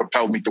things have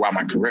propelled me throughout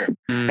my career.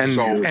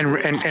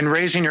 And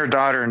raising your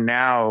daughter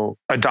now,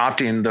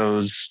 adopting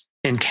those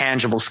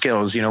intangible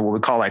skills, you know, what we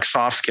call like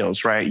soft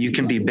skills, right? You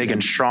can be big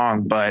and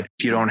strong, but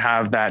if you don't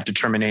have that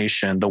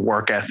determination, the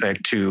work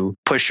ethic to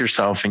push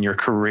yourself in your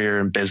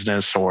career and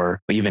business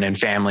or even in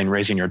family and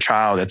raising your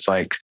child, it's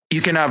like you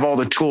can have all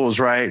the tools,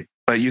 right?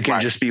 But you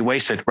can just be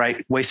wasted,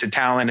 right? Wasted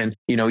talent. And,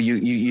 you know,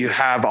 you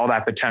have all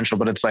that potential,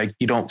 but it's like,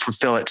 you don't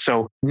fulfill it.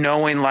 So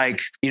knowing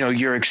like, you know,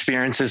 your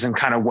experiences and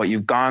kind of what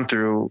you've gone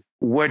through,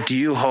 what do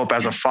you hope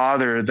as a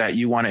father that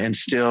you want to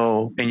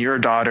instill in your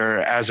daughter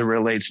as it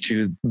relates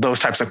to those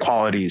types of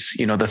qualities,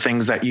 you know, the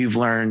things that you've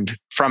learned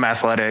from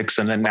athletics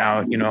and then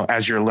now, you know,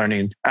 as you're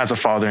learning as a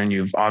father and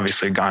you've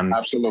obviously gone.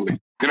 Absolutely.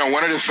 You know,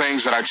 one of the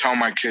things that I tell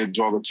my kids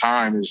all the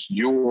time is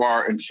you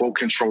are in full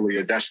control of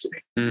your destiny.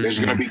 There's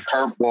going to be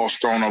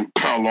curveballs thrown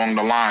along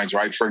the lines,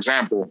 right? For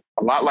example,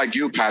 a lot like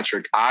you,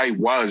 Patrick, I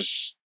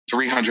was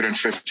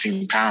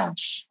 315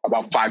 pounds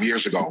about 5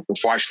 years ago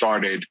before I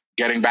started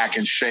getting back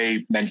in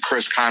shape. Then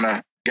Chris kind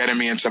of getting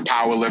me into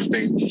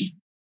powerlifting.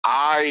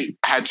 I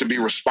had to be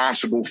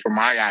responsible for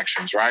my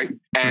actions, right?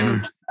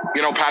 And,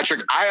 you know,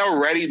 Patrick, I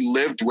already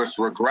lived with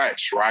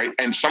regrets, right?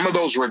 And some of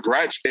those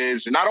regrets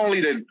is not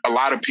only did a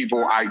lot of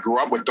people I grew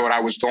up with thought I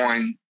was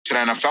going to the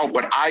NFL,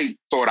 but I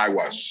thought I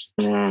was.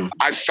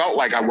 I felt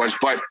like I was,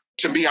 but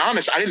to be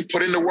honest, I didn't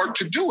put in the work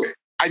to do it.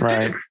 I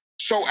didn't.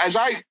 So as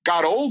I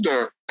got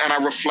older and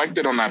I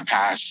reflected on that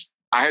past,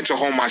 I had to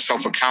hold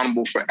myself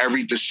accountable for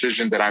every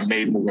decision that I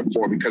made moving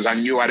forward because I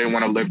knew I didn't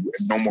want to live with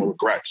no more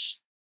regrets.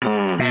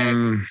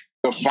 And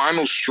the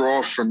final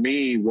straw for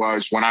me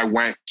was when I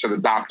went to the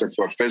doctor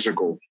for a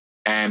physical.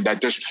 And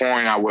at this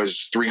point, I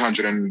was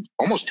 300 and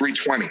almost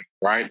 320,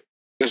 right?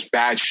 This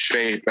bad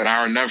shape. And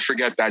I'll never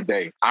forget that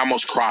day. I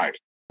almost cried,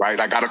 right?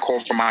 I got a call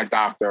from my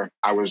doctor.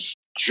 I was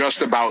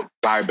just about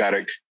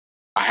diabetic.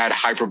 I had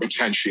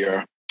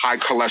hypertension, high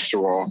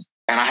cholesterol,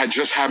 and I had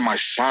just had my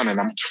son and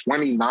I'm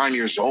 29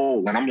 years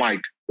old. And I'm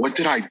like, what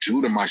did I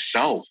do to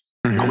myself?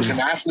 I was an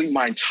athlete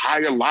my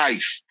entire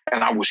life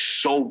and I was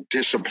so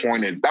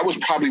disappointed. That was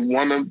probably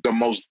one of the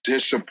most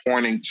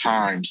disappointing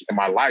times in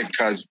my life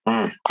because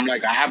I'm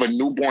like, I have a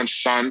newborn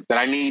son that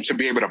I need to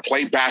be able to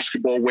play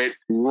basketball with,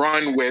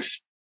 run with.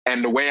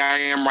 And the way I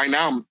am right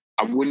now,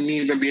 I wouldn't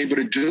even be able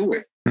to do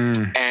it.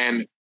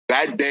 And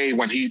that day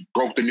when he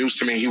broke the news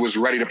to me, he was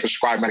ready to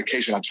prescribe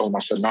medication. I told him, I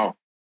said, no.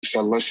 He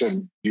said,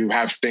 listen, you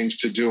have things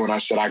to do. And I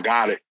said, I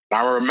got it.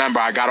 I remember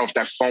I got off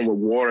that phone with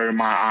water in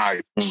my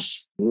eyes,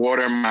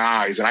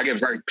 and I get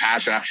very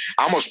passionate.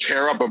 I almost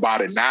tear up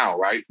about it now,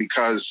 right?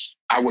 Because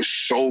I was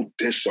so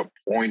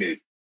disappointed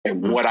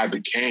in what I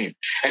became.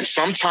 And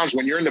sometimes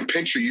when you're in the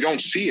picture, you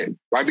don't see it,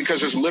 right?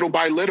 Because it's little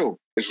by little.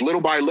 It's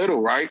little by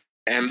little, right?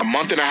 And a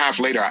month and a half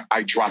later,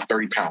 I dropped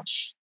 30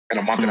 pounds in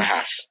a month and a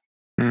half.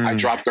 I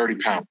dropped 30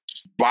 pounds.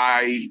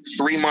 By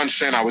 3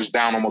 months in, I was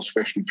down almost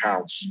 50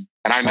 pounds.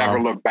 And I never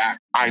looked back.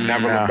 I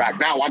never looked back.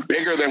 Now I'm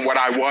bigger than what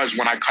I was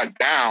when I cut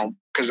down,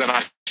 because then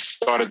I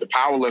started the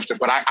powerlifting,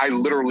 but I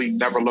literally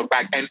never looked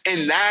back. And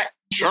in that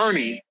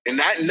journey, in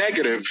that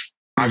negative,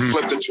 I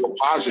flipped it to a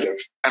positive.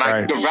 And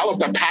I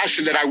developed a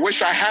passion that I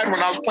wish I had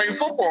when I was playing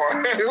football.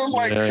 It was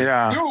like,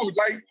 dude,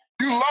 like,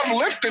 you love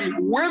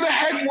lifting. Where the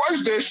heck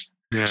was this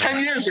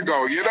 10 years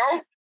ago, you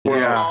know?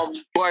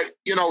 But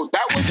you know,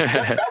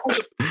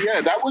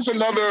 that was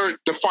another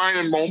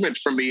defining moment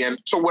for me. And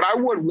so what I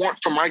would want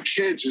for my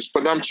kids is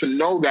for them to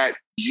know that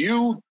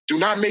you do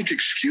not make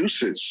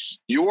excuses.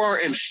 You are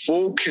in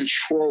full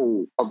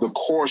control of the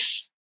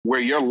course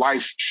where your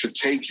life should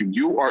take you.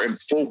 You are in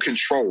full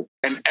control.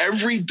 And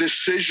every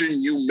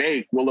decision you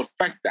make will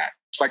affect that.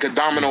 It's like a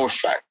domino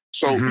effect.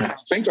 So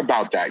think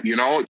about that, you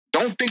know?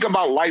 Don't think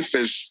about life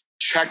as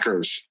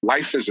checkers.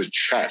 Life is a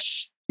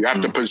chess. You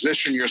have to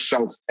position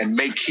yourself and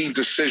make key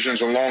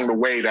decisions along the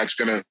way that's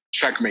going to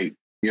checkmate,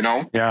 you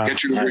know,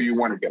 get you to where you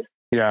want to get.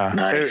 Yeah,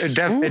 it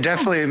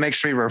definitely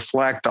makes me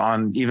reflect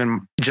on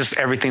even just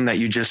everything that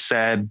you just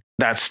said,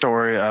 that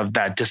story of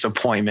that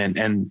disappointment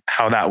and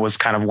how that was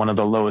kind of one of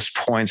the lowest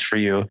points for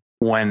you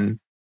when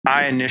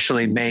I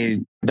initially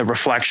made the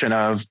reflection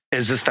of,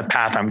 is this the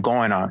path I'm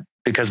going on?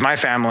 Because my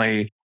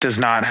family does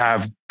not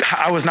have,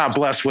 I was not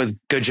blessed with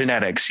good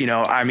genetics. You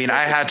know, I mean,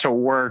 I had to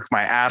work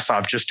my ass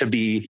off just to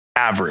be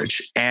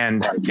average.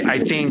 And I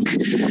think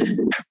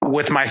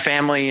with my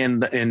family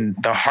and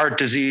the heart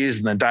disease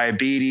and the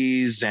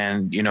diabetes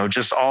and, you know,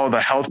 just all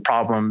the health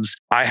problems,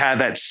 I had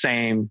that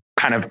same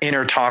kind of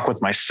inner talk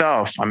with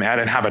myself. I mean, I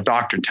didn't have a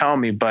doctor tell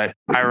me, but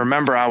I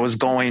remember I was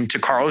going to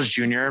Carl's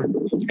Jr.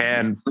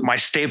 and my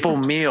staple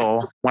meal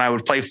when I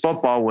would play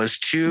football was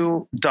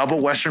 2 double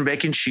Western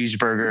bacon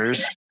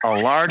cheeseburgers,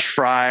 a large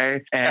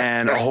fry,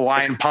 and a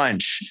Hawaiian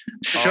punch.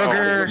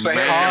 Sugar,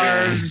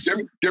 carbs.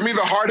 Give me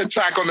the heart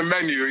attack on the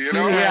menu, you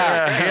know?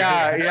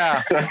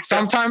 Yeah.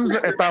 Sometimes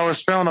if I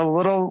was feeling a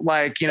little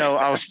like, you know,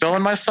 I was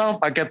feeling myself,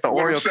 I get the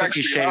Oreo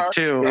cookie shake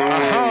too.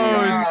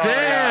 Damn.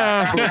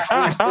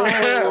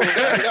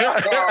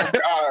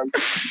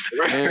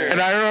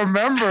 And I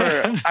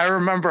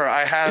remember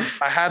I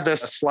had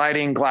this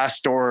sliding glass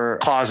door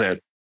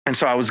closet. And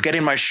so I was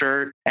getting my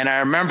shirt and I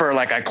remember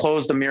like I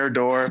closed the mirror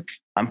door,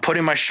 I'm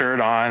putting my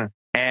shirt on.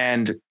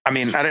 And I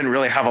mean, I didn't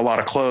really have a lot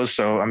of clothes.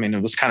 So, I mean,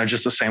 it was kind of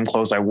just the same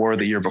clothes I wore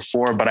the year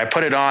before, but I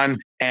put it on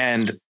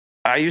and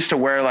I used to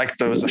wear like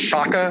those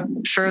Shaka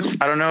shirts.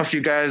 I don't know if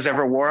you guys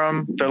ever wore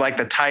them. They're like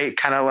the tight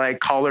kind of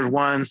like collared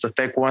ones, the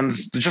thick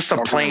ones, just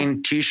a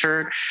plain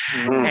t-shirt.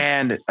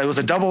 And it was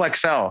a double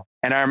XL.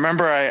 And I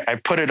remember I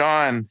put it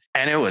on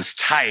and it was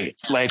tight.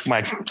 My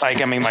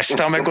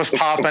stomach was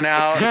popping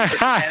out.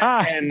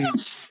 and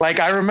like,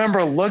 I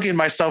remember looking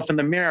myself in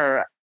the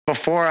mirror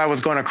before I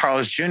was going to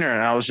Carl's Jr.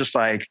 And I was just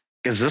like,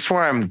 is this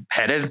where I'm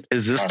headed?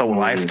 Is this the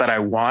life that I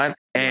want?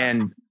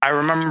 And I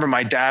remember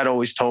my dad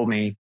always told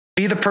me,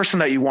 be the person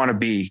that you want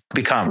to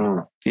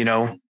become, you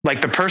know,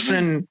 like the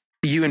person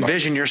you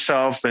envision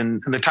yourself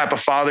and the type of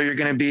father you're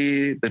going to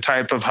be, the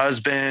type of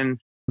husband,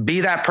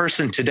 be that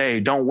person today.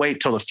 Don't wait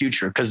till the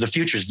future because the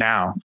future's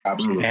now.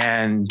 Absolutely.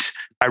 And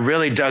I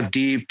really dug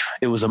deep.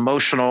 It was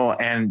emotional.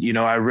 And, you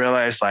know, I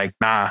realized like,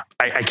 nah,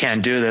 I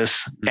can't do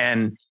this.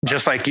 And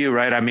just like you,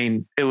 right? I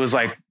mean, it was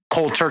like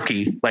cold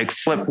turkey, like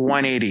flip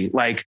 180,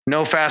 like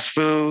no fast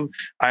food.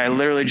 I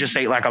literally just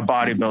ate like a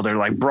bodybuilder,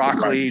 like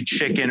broccoli,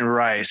 chicken,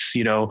 rice.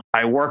 You know,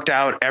 I worked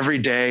out every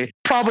day.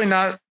 Probably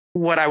not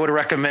what I would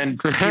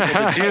recommend people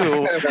to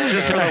do.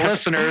 Just for the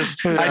listeners,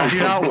 I do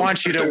not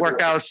want you to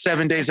work out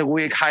 7 days a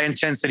week, high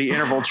intensity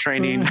interval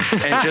training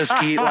and just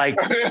eat like,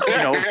 you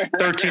know,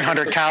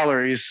 1,300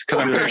 calories. Cause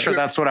I'm pretty sure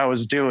that's what I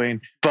was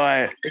doing.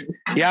 But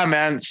yeah,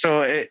 man.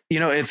 So,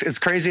 it's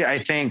crazy. I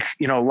think,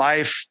 you know,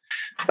 life,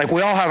 like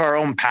we all have our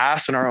own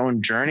paths and our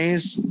own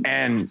journeys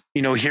and,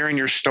 you know, hearing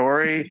your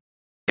story,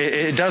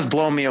 it does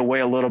blow me away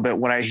a little bit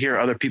when I hear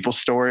other people's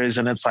stories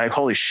and it's like,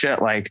 holy shit,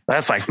 like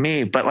that's like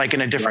me, but like in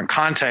a different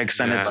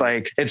context. And it's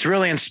like, it's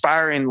really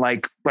inspiring.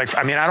 Like,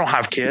 I mean, I don't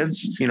have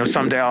kids, you know,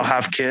 someday I'll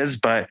have kids,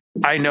 but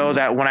I know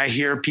that when I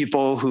hear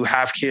people who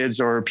have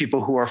kids or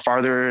people who are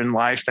farther in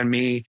life than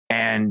me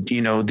and,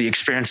 you know, the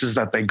experiences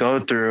that they go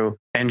through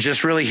and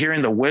just really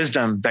hearing the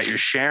wisdom that you're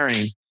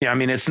sharing, I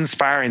mean, it's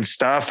inspiring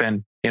stuff.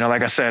 And, you know,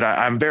 like I said,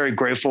 I'm very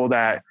grateful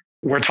that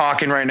we're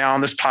talking right now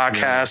on this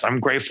podcast. I'm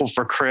grateful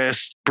for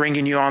Chris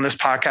bringing you on this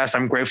podcast.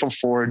 I'm grateful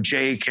for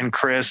Jake and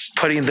Chris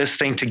putting this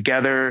thing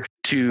together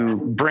to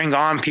bring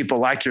on people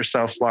like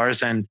yourself,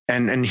 Lars, and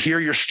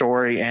hear your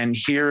story and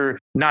hear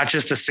not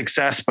just the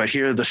success, but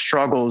hear the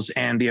struggles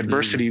and the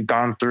adversity you've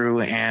gone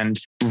through and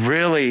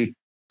really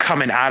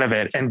coming out of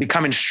it and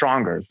becoming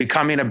stronger,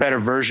 becoming a better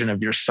version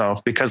of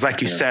yourself. Because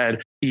like you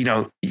said, you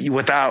know,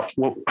 without,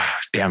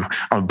 damn,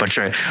 I'm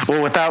butcher it.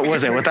 Well, without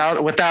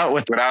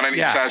any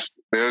test,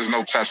 there's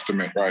no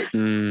testament, right?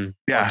 Yeah.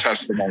 No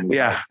testimony.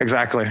 Yeah,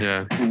 exactly.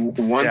 Yeah.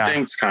 One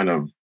thing to kind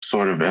of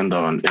sort of end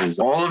on is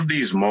all of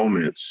these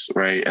moments,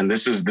 right? And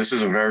this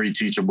is a very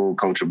teachable,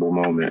 coachable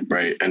moment,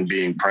 right? And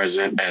being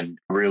present and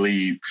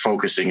really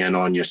focusing in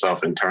on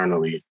yourself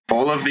internally.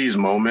 All of these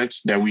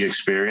moments that we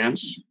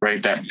experience,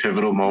 right? That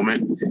pivotal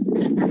moment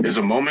is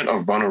a moment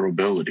of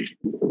vulnerability,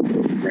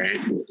 right?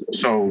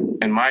 So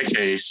in my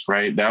case,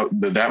 right,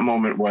 that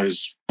moment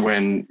was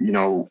when, you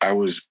know, I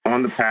was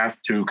on the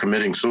path to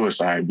committing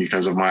suicide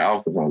because of my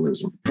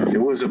alcoholism. It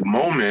was a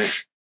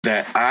moment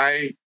that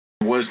I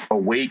was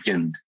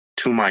awakened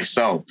to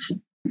myself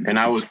and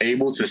I was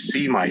able to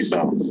see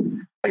myself.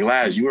 Like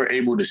Laz, you were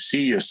able to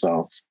see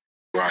yourself.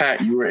 Right.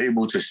 Pat, you were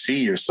able to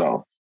see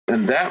yourself.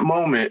 And that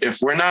moment,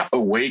 if we're not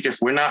awake, if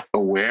we're not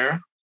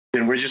aware,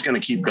 then we're just going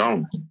to keep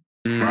going.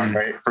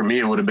 Right? For me,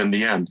 it would have been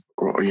the end.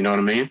 You know what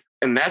I mean?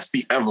 And that's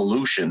the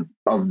evolution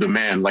of the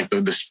man, like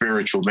the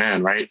spiritual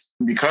man, right?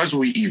 Because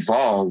we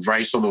evolve,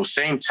 right? So those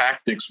same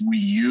tactics we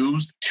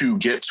used to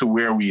get to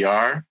where we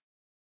are,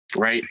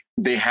 right?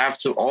 They have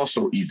to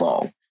also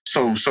evolve.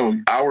 So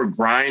our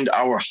grind,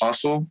 our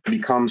hustle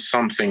becomes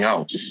something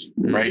else,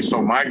 right?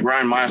 So my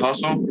grind, my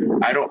hustle,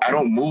 I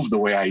don't move the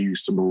way I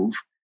used to move.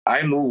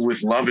 I move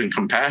with love and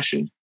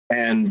compassion,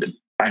 and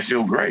I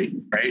feel great,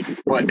 right?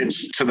 But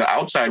it's to the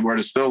outside where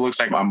it still looks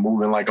like I'm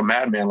moving like a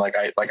madman, like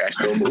I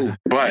still move.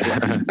 But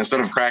instead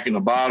of cracking a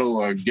bottle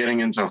or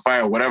getting into a fight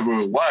or whatever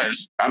it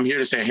was, I'm here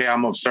to say, hey,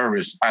 I'm of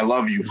service. I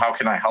love you. How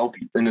can I help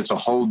you? And it's a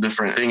whole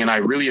different thing. And I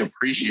really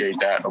appreciate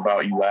that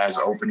about you, Laz,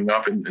 opening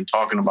up and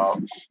talking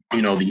about,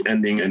 you know, the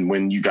ending and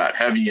when you got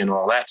heavy and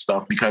all that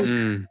stuff, because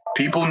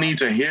people need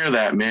to hear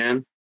that,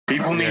 man.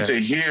 People need to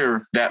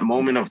hear that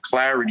moment of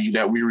clarity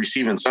that we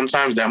receive. And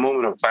sometimes that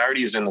moment of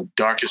clarity is in the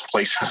darkest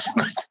places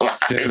in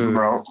life,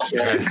 bro.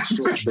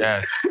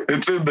 Yeah.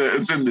 It's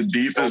in the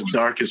deepest,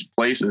 darkest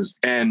places.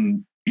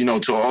 And, you know,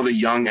 to all the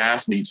young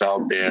athletes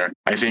out there,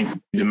 I think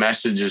the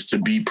message is to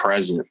be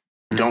present.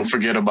 Don't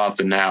forget about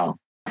the now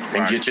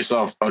and get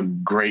yourself a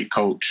great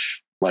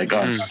coach like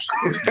us.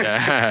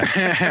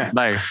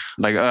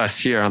 like us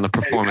here on the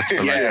Performance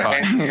for Life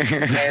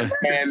podcast.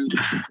 And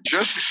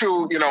just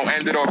to, you know,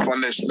 end it off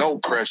on this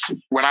note, Chris,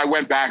 when I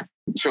went back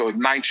to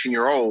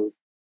 19-year-old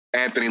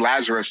Anthony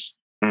Lazarus,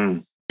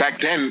 back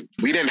then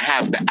we didn't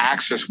have the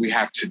access we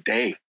have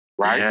today,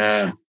 right?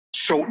 Yeah.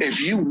 So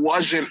if you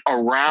wasn't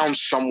around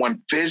someone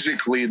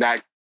physically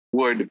that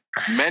would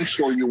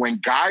mentor you and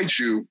guide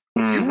you,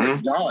 you were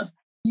done.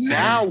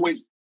 Now with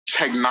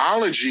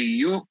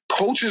technology,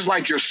 coaches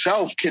like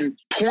yourself can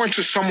pour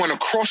into someone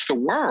across the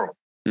world.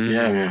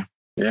 Yeah, man.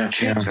 Yeah.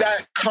 Kids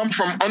that come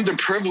from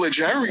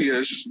underprivileged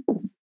areas,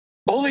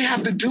 all they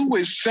have to do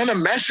is send a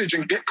message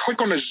and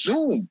click on a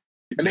Zoom,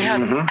 and they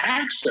have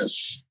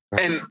access.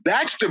 And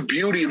that's the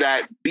beauty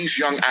that these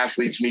young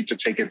athletes need to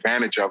take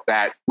advantage of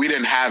that we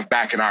didn't have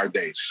back in our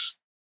days,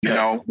 you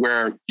know,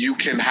 where you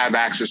can have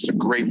access to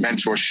great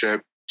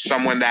mentorship,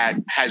 someone that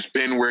has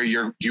been where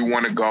you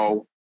want to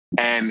go,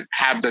 and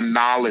have the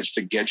knowledge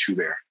to get you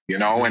there, you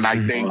know? And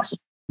I think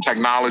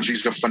technology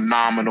is a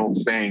phenomenal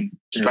thing,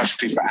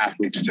 especially for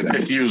athletes today.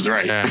 If used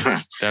right. Yeah,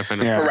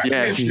 definitely. Yeah. Correct.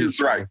 Yeah, if used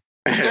right.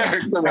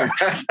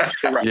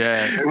 Correct.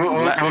 Yeah.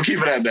 We'll keep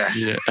it at that.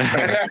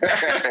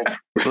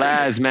 Yeah.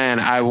 Laz, man,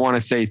 I want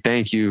to say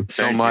thank you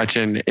so much.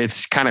 And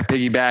it's kind of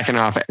piggybacking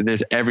off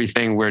this,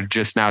 everything we're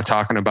just now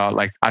talking about.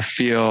 Like, I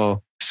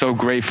feel so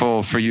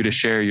grateful for you to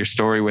share your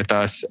story with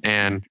us.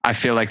 And I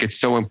feel like it's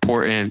so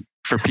important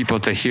for people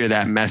to hear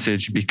that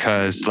message,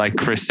 because like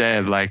Chris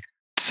said, like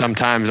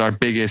sometimes our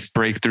biggest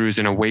breakthroughs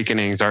and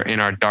awakenings are in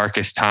our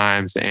darkest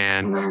times.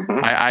 And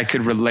I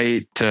could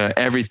relate to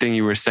everything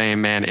you were saying,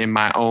 man, in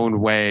my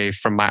own way,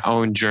 from my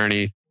own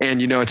journey.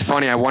 And, you know, it's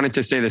funny, I wanted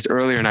to say this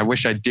earlier and I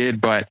wish I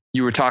did, but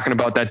you were talking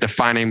about that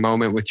defining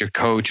moment with your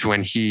coach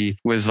when he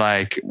was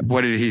like,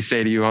 what did he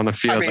say to you on the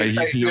field? I mean,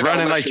 like, you're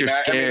running like you're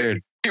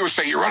scared. He would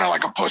say, you're running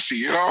like a pussy,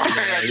 you know?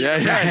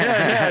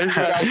 Yeah.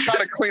 I'm trying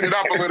to clean it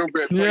up a little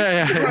bit.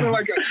 Yeah. You're running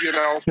like a, you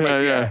know?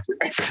 Yeah.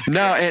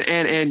 No,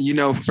 and you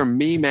know, for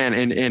me, man,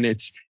 and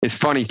it's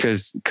funny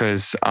because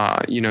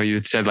you know, you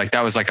had said like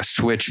that was like a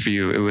switch for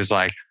you. It was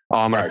like, oh,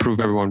 I'm going to prove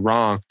everyone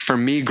wrong. For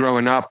me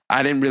growing up,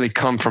 I didn't really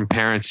come from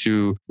parents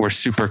who were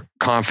super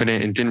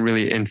confident and didn't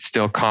really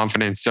instill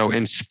confidence. So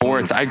in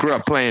sports, I grew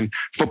up playing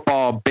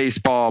football,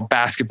 baseball,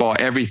 basketball,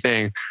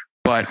 everything.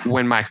 But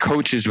when my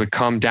coaches would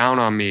come down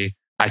on me,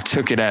 I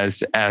took it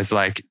as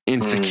like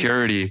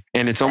insecurity.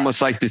 And it's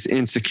almost like this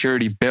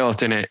insecurity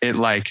built. And it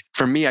like,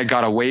 for me, I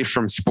got away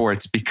from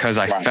sports because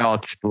I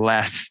felt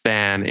less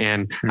than.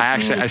 And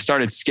I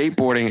started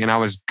skateboarding and I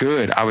was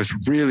good. I was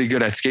really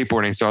good at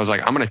skateboarding. So I was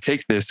like, I'm going to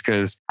take this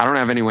because I don't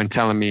have anyone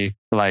telling me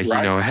like, you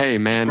know, hey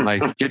man,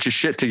 like get your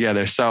shit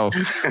together. So,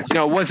 you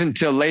know, it wasn't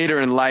until later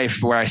in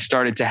life where I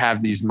started to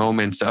have these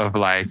moments of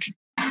like,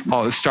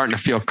 starting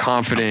to feel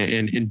confident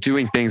in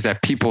doing things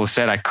that people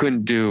said I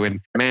couldn't do. And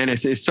man,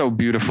 it's so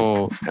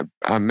beautiful.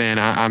 Man,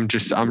 I'm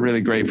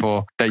really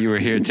grateful that you were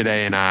here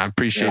today, and I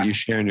appreciate you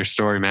sharing your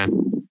story, man.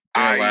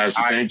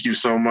 Thank you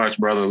so much,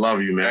 brother.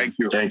 Love you, man.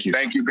 Thank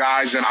you,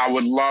 guys. And I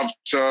would love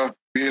to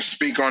be a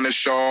speaker on the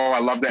show. I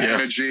love the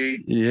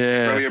energy.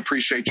 Yeah. Really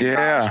appreciate you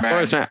guys, man. Of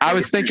course, man. I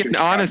was thinking,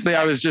 honestly,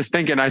 I was just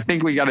thinking, I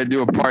think we got to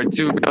do a part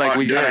 2. Like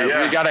we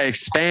gotta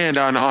expand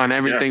on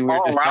everything we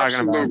were just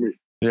talking about.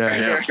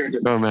 Yeah.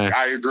 Oh, man.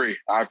 I agree.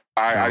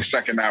 I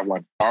second that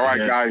one. All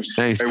right, guys.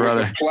 Thanks,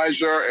 brother. It was a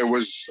pleasure. It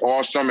was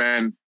awesome.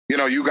 And,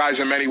 you guys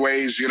in many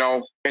ways,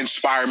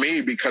 inspire me,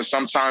 because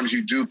sometimes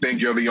you do think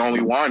you're the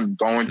only one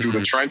going through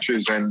the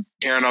trenches, and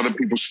hearing other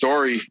people's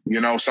story,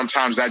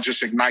 sometimes that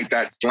just ignite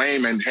that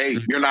flame, and hey,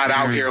 you're not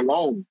out here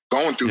alone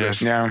going through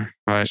this. Yeah.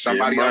 Right.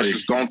 Somebody else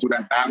is going through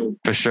that battle.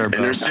 For sure, bro.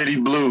 Inner City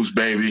Blues,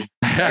 baby.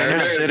 Inner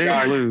City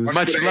Blues.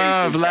 Much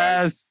love,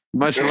 Laz.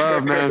 Much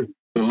love, man.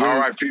 All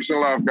right. Peace and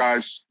love,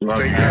 guys.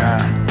 Take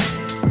care.